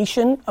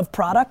smartification of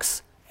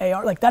products,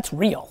 AR, like that's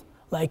real.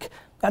 Like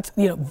that's,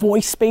 you know,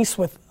 voice space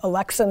with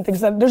Alexa and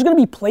things that, there's gonna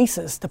be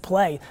places to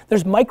play.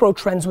 There's micro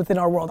trends within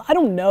our world. I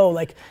don't know,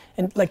 like,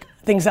 and like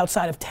things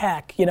outside of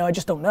tech, you know, I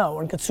just don't know.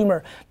 Or in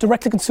consumer,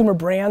 direct to consumer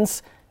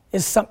brands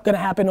is gonna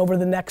happen over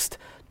the next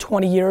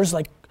 20 years.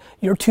 Like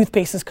your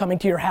toothpaste is coming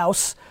to your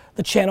house.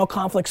 The channel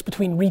conflicts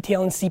between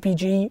retail and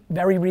CPG,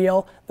 very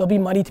real. There'll be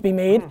money to be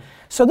made.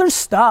 So there's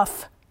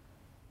stuff,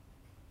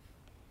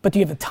 but do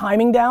you have the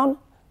timing down?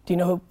 Do you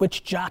know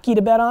which jockey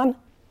to bet on?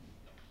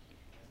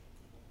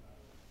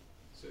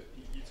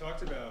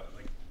 Talked about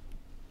like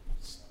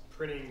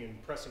printing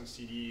and pressing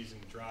CDs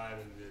and drive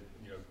and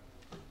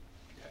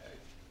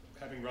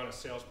having run a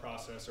sales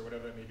process or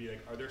whatever that may be.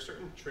 Like, are there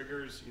certain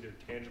triggers, either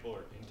tangible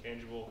or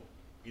intangible,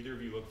 either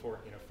of you look for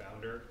in a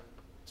founder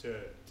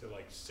to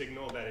like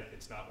signal that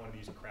it's not one of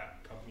these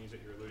crap companies that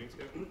you're alluding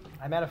to?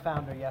 I met a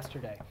founder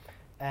yesterday,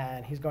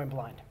 and he's going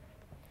blind.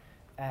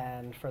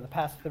 And for the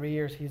past 3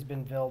 years, he's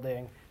been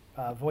building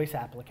voice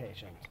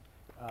applications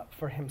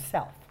for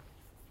himself,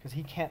 because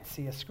he can't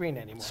see a screen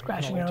anymore.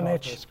 Scratching he your can own only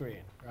talk to itch. a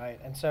screen, right?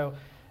 And so,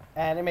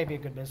 and it may be a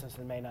good business,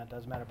 it may not,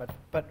 doesn't matter.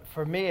 But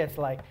for me, it's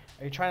like,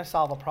 are you trying to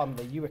solve a problem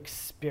that you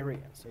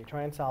experience? Are you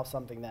trying to solve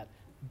something that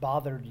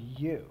bothered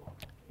you?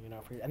 You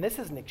know, and this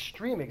is an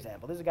extreme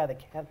example. This is a guy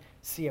that can't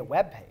see a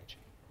web page,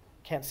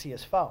 can't see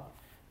his phone.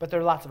 But there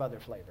are lots of other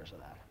flavors of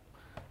that.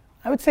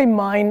 I would say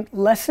mine,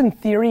 less in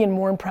theory and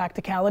more in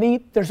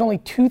practicality. There's only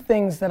two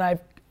things that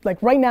I've,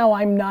 like right now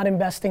I'm not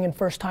investing in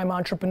first-time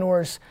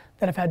entrepreneurs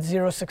that have had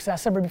zero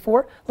success ever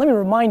before. Let me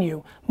remind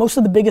you, most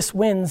of the biggest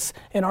wins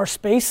in our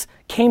space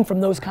came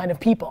from those kind of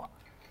people.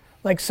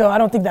 Like, so I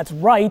don't think that's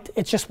right.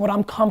 It's just what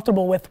I'm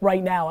comfortable with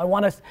right now. I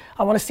want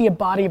to see a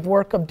body of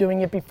work of doing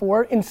it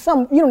before. In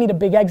some, you don't need a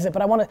big exit,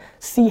 but I want to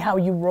see how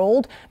you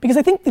rolled. Because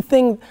I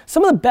think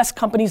some of the best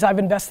companies I've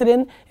invested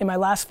in my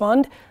last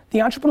fund,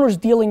 the entrepreneur's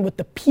dealing with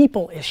the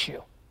people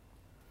issue.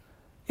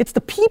 It's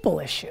the people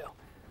issue.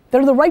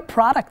 They're the right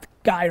product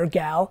guy or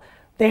gal.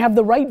 They have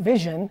the right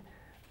vision.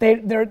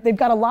 They've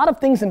got a lot of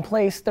things in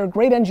place. They're a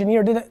great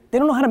engineer. They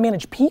don't know how to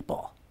manage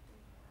people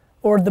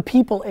or the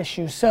people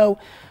issue. So,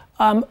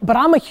 but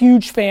I'm a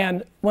huge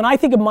fan. When I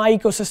think of my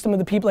ecosystem of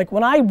the people, like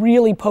when I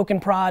really poke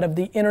and prod of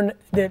the internet,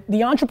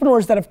 the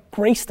entrepreneurs that have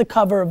graced the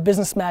cover of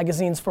business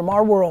magazines from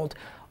our world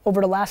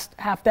over the last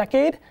half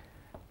decade,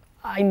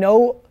 I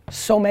know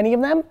so many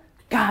of them.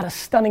 God, a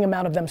stunning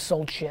amount of them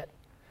sold shit.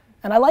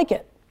 And I like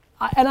it.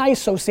 And I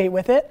associate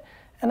with it.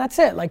 And that's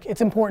it. Like,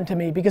 it's important to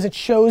me because it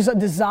shows a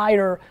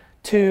desire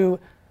to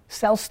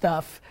sell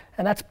stuff.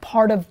 And that's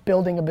part of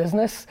building a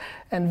business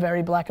and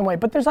very black and white.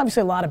 But there's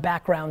obviously a lot of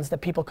backgrounds that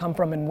people come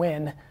from and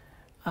win.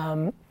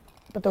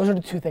 But those are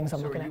the two things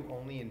I'm looking at. So are you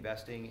only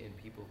investing in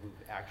people who've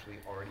actually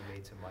already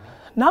made some money?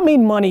 Not made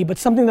money, but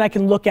something that I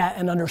can look at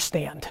and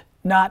understand.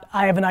 Not,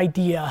 I have an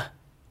idea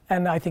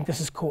and I think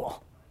this is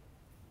cool.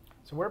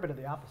 So we're a bit of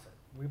the opposite.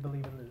 We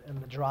believe in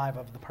the drive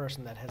of the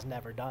person that has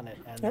never done it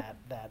and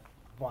that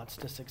wants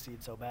to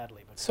succeed so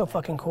badly. But So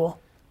fucking cool.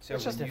 So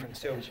it's just when you- different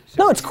so- stage.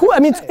 No, it's cool. I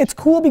mean, it's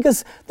cool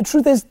because the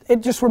truth is,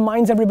 it just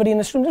reminds everybody in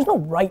this room, there's no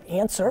right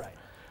answer.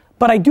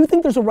 But I do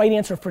think there's a right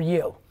answer for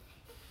you.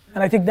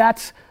 And I think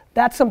that's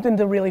something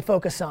to really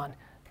focus on.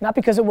 Not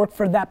because it worked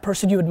for that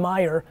person you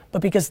admire,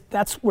 but because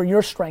that's where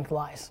your strength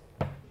lies.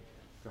 Go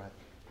ahead.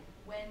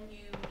 When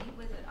you meet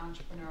with an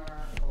entrepreneur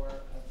or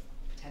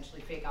a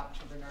potentially fake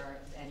entrepreneur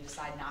and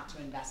decide not to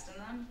invest in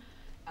them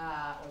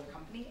or the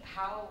company,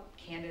 how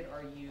candid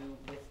are you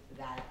with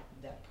that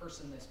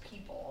person, those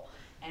people?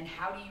 And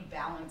how do you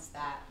balance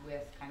that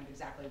with kind of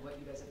exactly what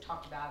you guys have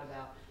talked about,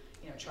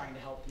 you know, trying to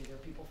help either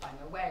people find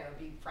their way or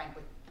be frank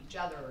with each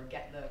other or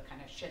get the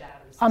kind of shit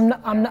out of the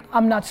system?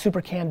 I'm not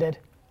super candid.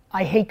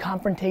 I hate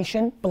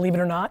confrontation, believe it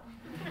or not.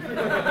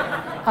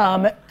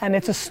 And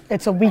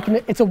it's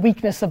a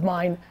weakness of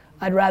mine.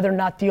 I'd rather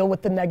not deal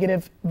with the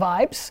negative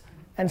vibes.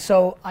 And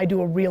so I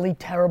do a really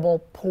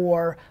terrible,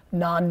 poor,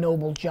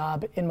 non-noble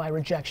job in my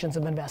rejections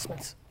of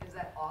investments. Is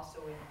that also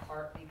in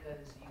part because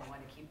you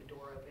want to keep the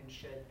door open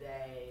should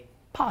they?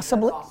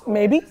 Possibly, That's also a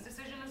maybe, business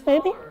decision as well,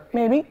 maybe, or,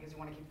 maybe. Because you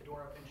want to keep the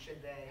door open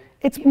should they?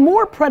 It's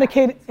more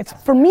predicated,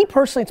 for me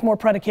personally, it's more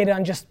predicated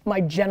on just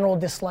my general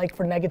dislike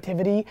for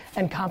negativity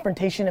and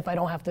confrontation if I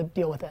don't have to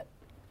deal with it.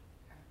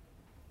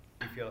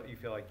 You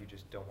feel like you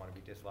just don't want to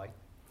be disliked?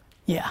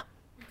 Yeah,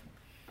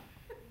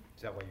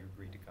 Is that why you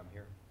agreed to come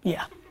here?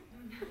 yeah,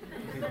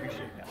 We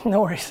appreciate that.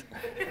 no worries.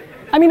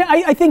 I mean,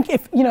 I think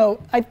if,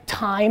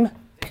 time,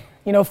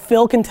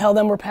 Phil can tell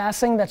them we're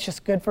passing, that's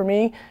just good for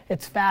me.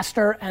 It's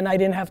faster and I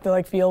didn't have to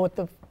like feel with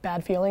the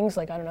bad feelings,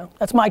 like, I don't know.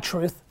 That's my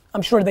truth.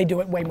 I'm sure they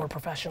do it way more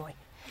professionally.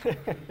 I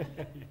don't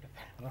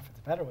know if it's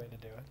a better way to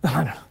do it. I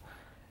don't know.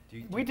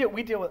 We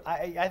deal with,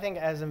 I think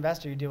as an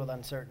investor, you deal with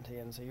uncertainty,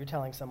 and so you're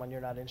telling someone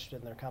you're not interested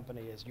in their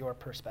company is your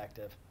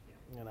perspective,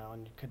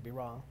 and you could be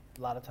wrong.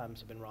 A lot of times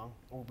you've been wrong.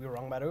 We were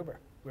wrong about Uber.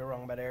 We were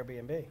wrong about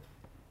Airbnb.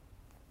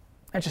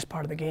 That's just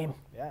part of the game.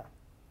 Yeah,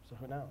 so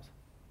who knows?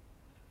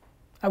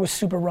 I was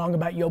super wrong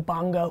about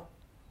Yobongo.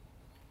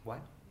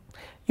 What?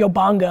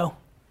 Yobongo.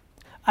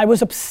 I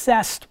was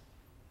obsessed.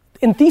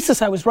 In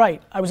thesis, I was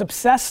right. I was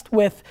obsessed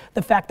with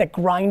the fact that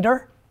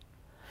Grindr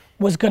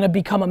was going to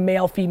become a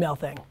male-female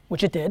thing,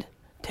 which it did,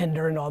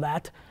 Tinder and all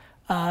that.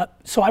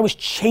 So I was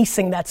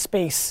chasing that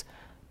space.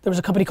 There was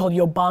a company called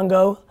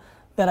Yobongo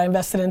that I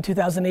invested in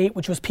 2008,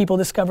 which was People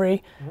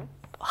Discovery,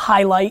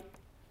 Highlight,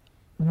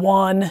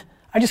 One.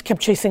 I just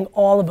kept chasing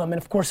all of them,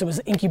 and of course it was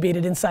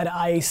incubated inside of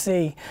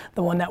IAC,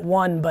 the one that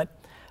won, but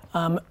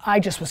I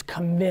just was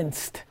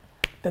convinced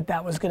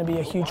that was going to be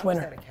a huge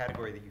winner. Why was that a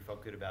category that you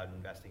felt good about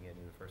investing in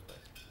the first place?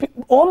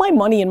 All my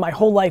money in my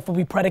whole life will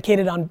be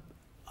predicated on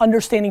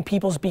understanding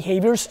people's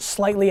behaviors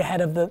slightly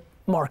ahead of the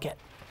market.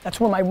 That's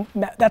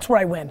where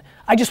I win.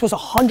 I just was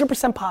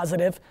 100%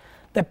 positive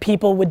that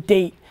people would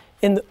date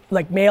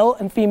like male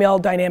and female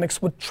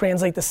dynamics would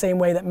translate the same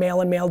way that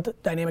male and male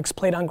dynamics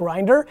played on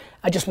Grindr.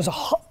 I just was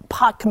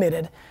pot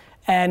committed,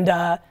 and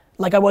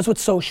like I was with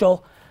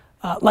social,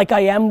 like I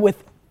am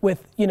with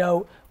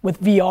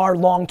VR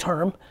long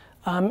term,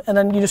 and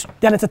then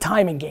then it's a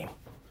timing game.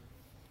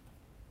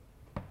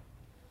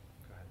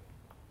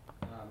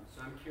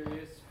 So I'm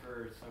curious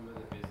for some of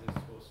the business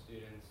school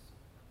students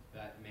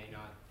that may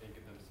not think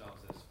of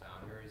themselves as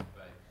founders,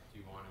 but do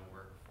want to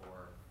work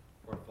for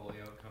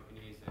portfolio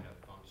companies in a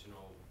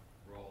functional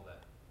role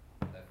that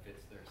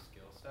fits their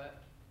skill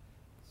set.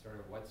 Sort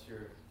of what's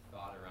your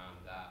thought around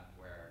that,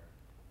 where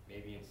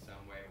maybe in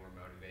some way we're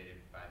motivated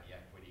by the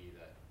equity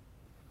that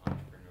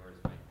entrepreneurs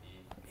might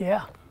be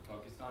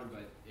focused on,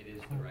 but it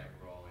is the right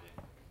role and it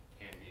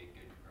can be a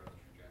good growth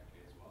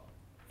trajectory as well.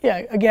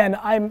 Yeah, again,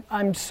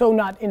 I'm so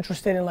not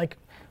interested in like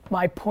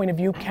my point of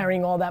view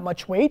carrying all that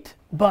much weight,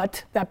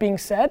 but that being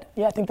said,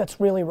 yeah, I think that's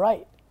really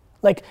right.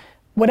 Like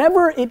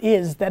whatever it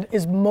is that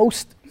is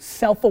most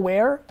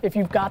self-aware, if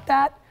you've got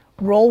that,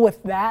 roll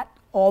with that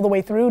all the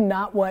way through,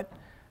 not what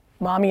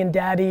mommy and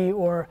daddy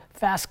or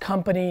Fast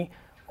Company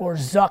or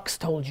Zucks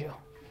told you.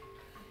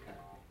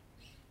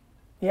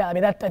 Yeah, I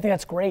mean, I think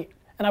that's great.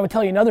 And I would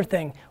tell you another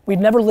thing. We've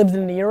never lived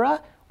in an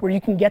era where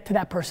you can get to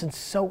that person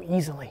so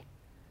easily.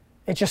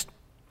 It's just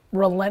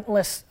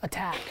relentless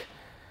attack.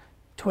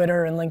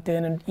 Twitter and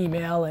LinkedIn and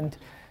email, and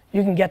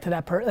you can get to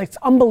that person. It's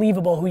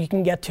unbelievable who you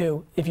can get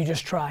to if you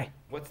just try.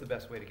 What's the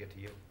best way to get to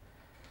you?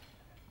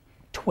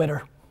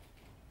 Twitter.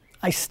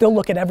 I still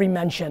look at every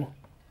mention.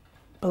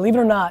 Believe it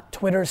or not,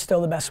 Twitter is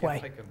still the best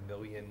way. Like 1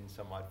 million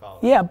some odd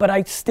followers. Yeah, but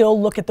I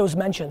still look at those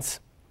mentions.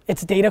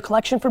 It's data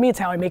collection for me. It's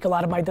how I make a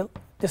lot of my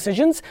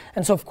decisions.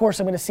 And so of course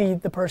I'm going to see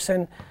the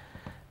person,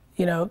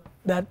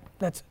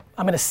 that's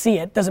I'm going to see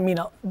it. Doesn't mean,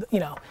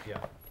 Yeah. Are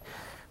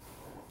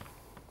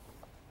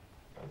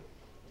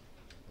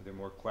there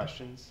more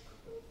questions?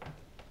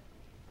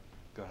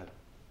 Go ahead.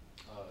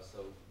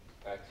 So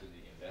back to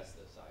the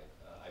investor side,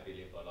 I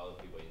believe a lot of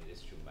people in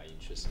this room are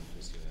interested in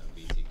pursuing a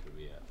VC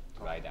career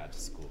right after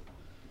school,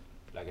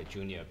 like a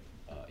junior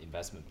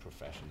investment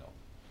professional.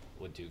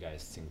 What do you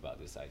guys think about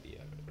this idea?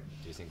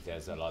 Do you think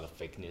there's a lot of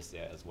fakeness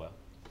there as well?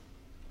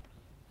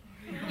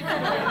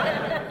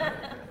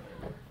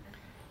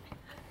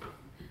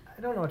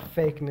 I don't know what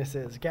fakeness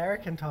is.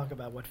 Garrett can talk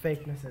about what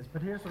fakeness is,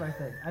 but here's what I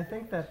think. I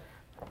think that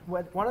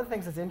one of the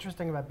things that's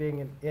interesting about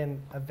being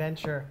in a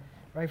venture,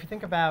 right? If you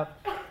think about,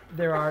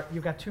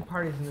 you've got two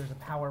parties and there's a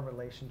power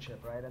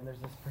relationship, right? And there's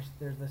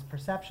this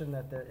perception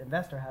that the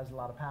investor has a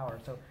lot of power.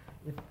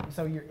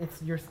 So your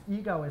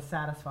ego is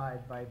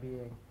satisfied by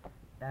being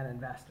an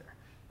investor.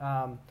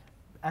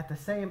 At the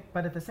same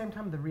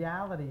time, the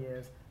reality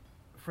is,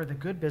 for the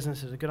good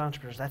businesses, the good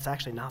entrepreneurs, that's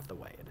actually not the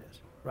way it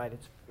is, right?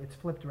 It's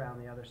flipped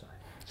around the other side.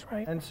 That's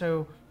right. And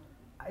so,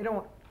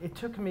 it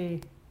took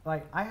me,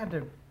 like, I had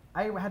to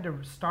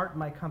start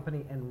my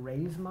company and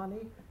raise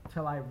money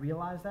till I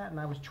realized that, and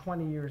I was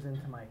 20 years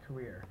into my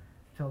career,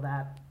 till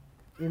that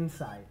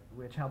insight,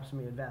 which helps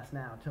me invest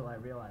now, till I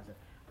realized it.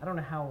 I don't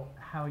know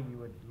how you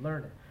would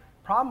learn it.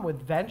 Problem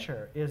with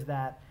venture is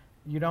that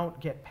you don't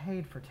get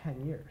paid for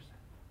 10 years.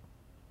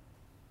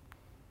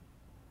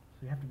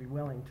 So you have to be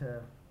willing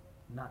to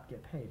not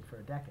get paid for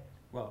a decade.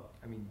 Well,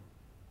 I mean,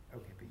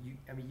 okay, but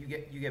you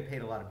get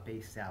paid a lot of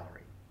base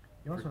salary.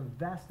 You also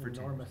invest for an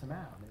 10 enormous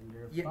amount in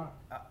your Yeah, fund.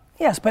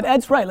 Yes, but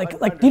Ed's right. Like, do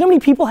you know how many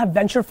people have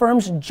venture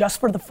firms just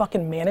for the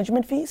fucking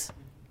management fees?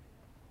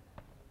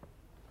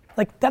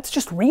 Like, that's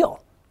just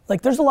real.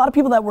 Like, there's a lot of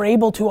people that were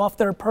able to, off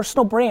their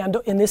personal brand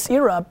in this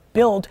era,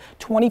 build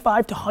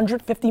 $25 to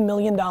 $150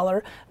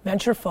 million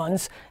venture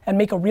funds and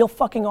make a real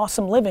fucking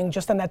awesome living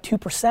just on that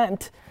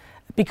 2%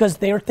 because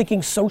they're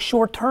thinking so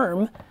short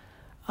term.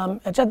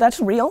 That's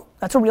real.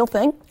 That's a real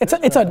thing. It's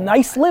a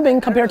nice living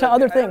compared to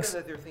other things. I don't know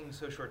that they're thinking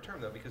so short term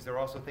though, because they're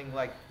also thinking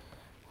like,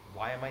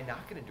 why am I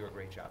not going to do a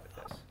great job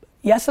at this?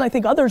 Yes, and I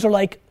think others are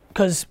like,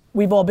 because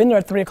we've all been there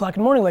at 3 o'clock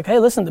in the morning, like, hey,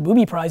 listen, the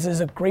booby prize is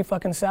a great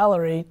fucking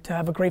salary to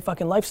have a great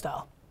fucking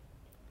lifestyle.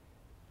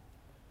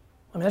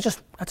 I mean,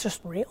 that's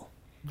just real.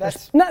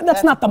 That's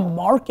not the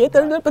market,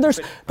 Right.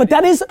 but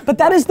that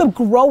is the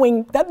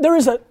growing, there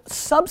is a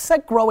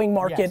subset growing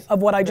market Yes,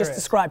 of what I there just is.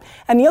 described.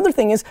 And the other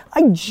thing is,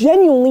 I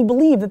genuinely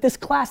believe that this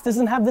class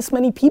doesn't have this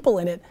many people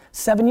in it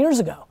 7 years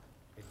ago.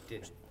 It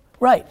didn't.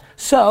 Right.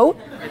 So,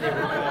 And they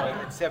were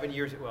all 7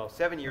 years. Well,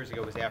 7 years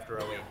ago was after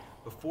 08.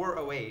 Before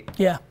 08,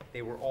 yeah.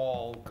 they were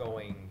all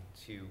going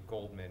to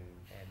Goldman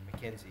and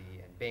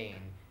McKinsey and Bain,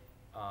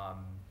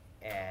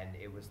 and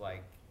it was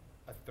like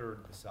a third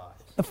the size.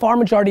 The far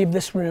majority of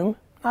this room,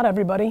 not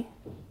everybody,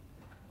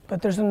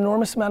 but there's an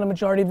enormous amount of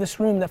majority of this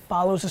room that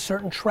follows a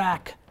certain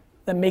track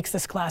that makes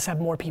this class have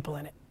more people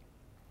in it.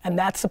 And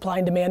that supply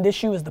and demand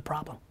issue is the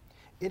problem.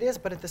 It is,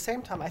 but at the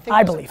same time, I think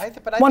I there's believe.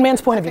 but One think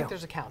man's point I of think view.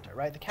 there's a counter,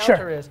 right? The Sure.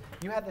 counter is,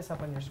 you had this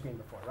up on your screen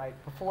before, right?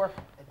 Before,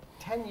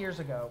 10 years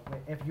ago,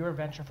 if you were a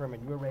venture firm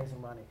and you were raising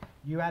money,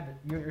 you had,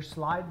 your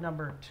slide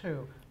number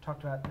 2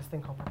 talked about this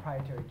thing called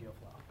proprietary deal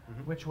flow,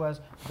 which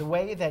was the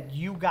way that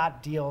you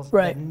got deals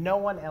Right. that no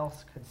one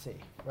else could see,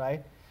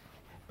 right?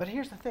 But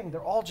here's the thing,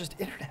 they're all just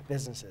internet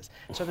businesses.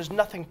 So there's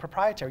nothing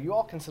proprietary. You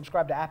all can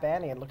subscribe to App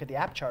Annie and look at the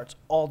app charts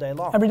all day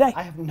long. Every day.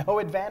 I have no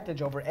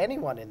advantage over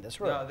anyone in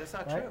this room. No, that's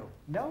not right? true.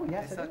 No,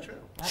 yes, That's it not is. true.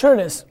 Sure it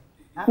is.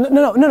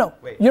 No.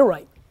 Wait. You're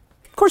right.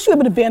 Of course you have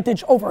an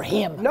advantage over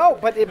him. No,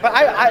 but no.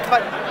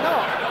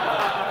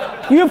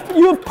 You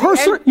have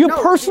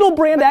personal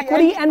brand But the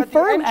equity and but the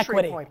firm entry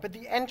equity. point, but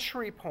the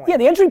entry point. Yeah,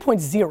 the entry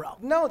point's 0.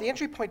 No, the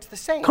entry point's the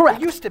same. Correct.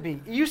 It used to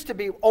be. It used to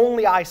be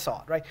only I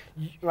saw it, right?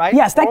 Right?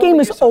 Yes, that Only game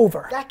you is saw it.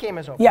 over. That game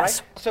is over.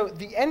 Yes. Right? So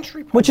the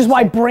entry point. Which is the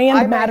why same. brand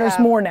I may matters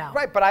have- more now.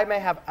 Right, but I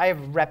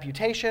have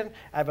reputation.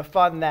 I have a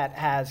fund that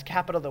has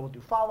capital that will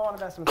do follow-on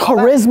investments. all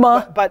that.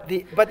 Charisma. But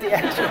the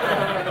entry.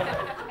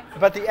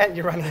 But the end.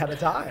 You're running out of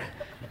time.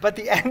 But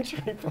the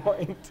entry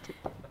point.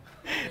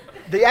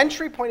 The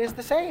entry point is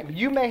the same.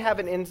 You may have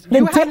an insight.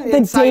 You had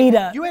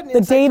an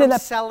insight from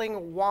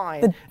selling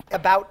wine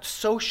about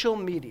social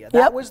media.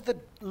 That was the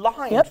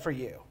line for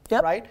you,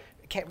 right?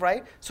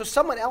 Right? So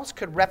someone else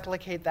could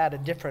replicate that a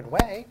different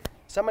way.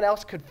 Someone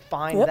else could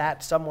find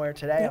that somewhere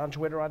today on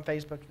Twitter, on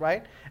Facebook,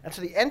 right? And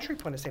so the entry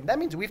point is the same. That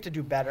means we have to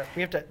do better.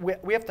 We have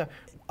to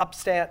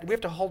upstand. We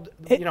have to hold,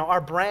 our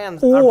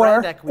brands, our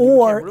brand equity.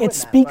 Or it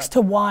speaks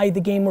to why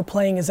the game we're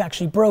playing is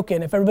actually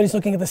broken. If everybody's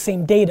looking at the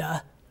same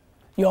data,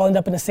 you all end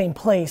up in the same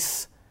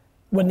place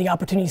when the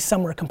opportunity is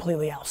somewhere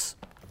completely else.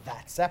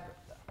 That's separate,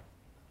 though.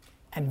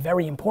 And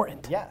very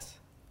important. Yes.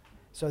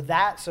 So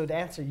to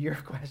answer your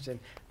question,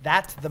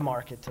 that's the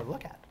market to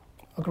look at.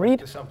 Agreed.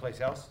 To someplace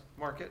else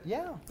market?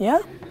 Yeah. Yeah.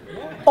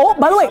 Oh,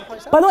 by the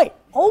way,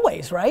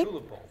 always, right?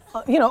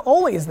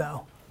 Always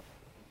though.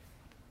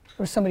 There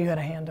was somebody who had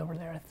a hand over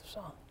there, I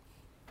saw.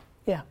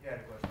 Yeah. Yeah, I had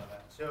a question on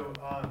that.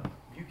 So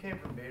you came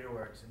from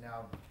BetaWorks, and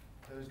now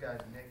those guys,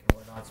 Nick and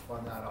whatnot,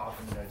 spun that off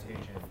into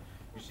Notation.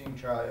 You're seeing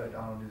Charlie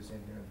O'Donnell do the same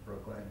thing with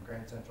Brooklyn,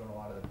 Grand Central, and a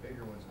lot of the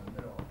bigger ones in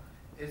the middle.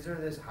 Is there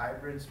this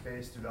hybrid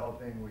space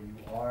developing where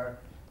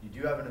you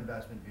do have an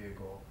investment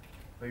vehicle,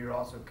 but you're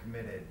also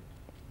committed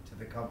to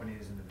the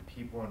companies and to the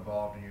people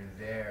involved, and you're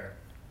there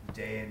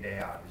day in, day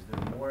out? Is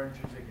there more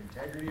intrinsic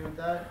integrity with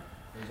that?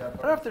 Or is that I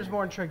don't know if there's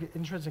more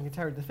intrinsic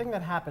integrity. The thing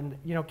that happened,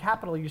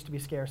 capital used to be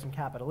scarce, and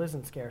capital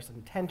isn't scarce, and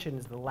attention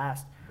is the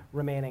last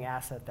remaining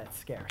asset that's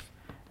scarce.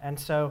 And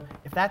so,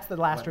 if that's the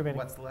last remaining...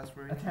 What's the last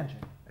remaining? Attention.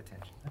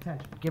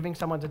 Attention. Giving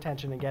someone's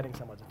attention and getting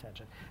someone's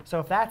attention. So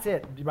if that's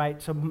it, right,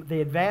 so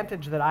the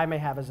advantage that I may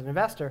have as an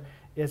investor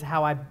is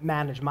how I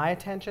manage my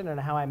attention and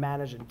how I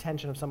manage the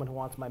attention of someone who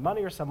wants my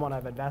money or someone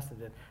I've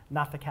invested in,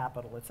 not the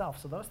capital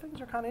itself. So those things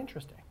are kind of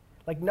interesting.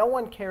 Like, no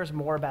one cares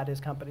more about his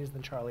companies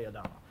than Charlie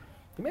O'Donnell.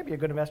 He may be a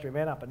good investor, he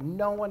may not, but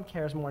no one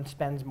cares more and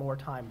spends more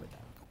time with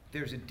them.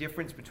 There's a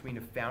difference between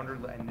a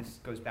founder-led, and this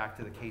goes back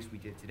to the case we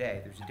did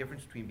today, there's a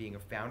difference between being a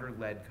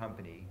founder-led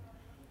company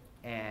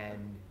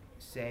and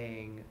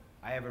saying,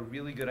 I have a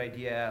really good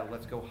idea,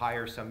 let's go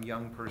hire some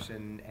young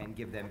person and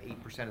give them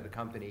 8% of the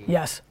company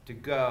to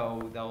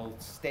go. They'll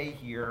stay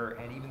here,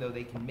 and even though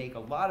they can make a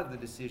lot of the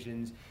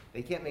decisions,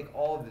 they can't make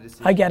all of the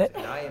decisions. I get it.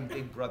 And I am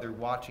Big Brother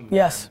watching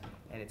them,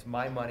 and it's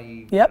my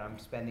money Yep. that I'm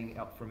spending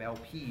up from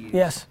LPs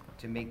Yes.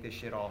 to make this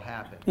shit all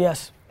happen.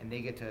 Yes. And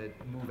they get to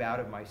move out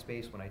of my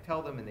space when I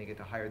tell them, and they get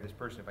to hire this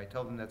person. If I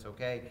tell them that's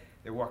okay,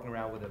 they're walking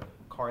around with a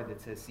card that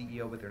says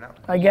CEO, but they're not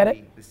I get really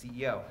it. the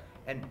CEO.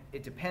 And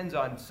it depends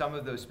on some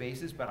of those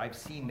spaces, but I've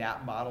seen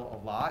that model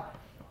a lot.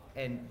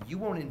 And you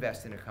won't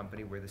invest in a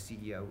company where the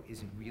CEO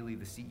isn't really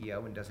the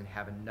CEO and doesn't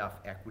have enough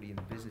equity in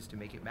the business to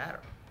make it matter.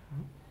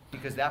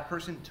 Because that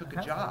person took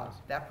a job.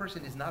 That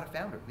person is not a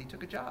founder. They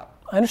took a job.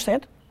 I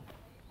understand.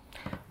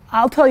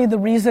 I'll tell you the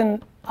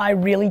reason I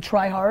really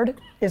try hard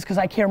is because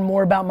I care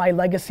more about my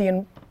legacy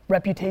and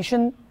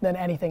reputation than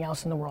anything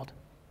else in the world.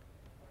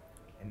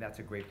 And that's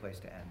a great place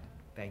to end.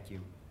 Thank you.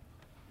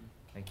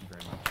 Thank you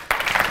very much.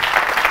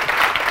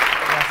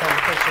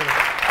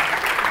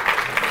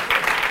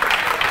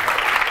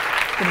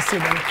 Good to see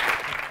you, buddy.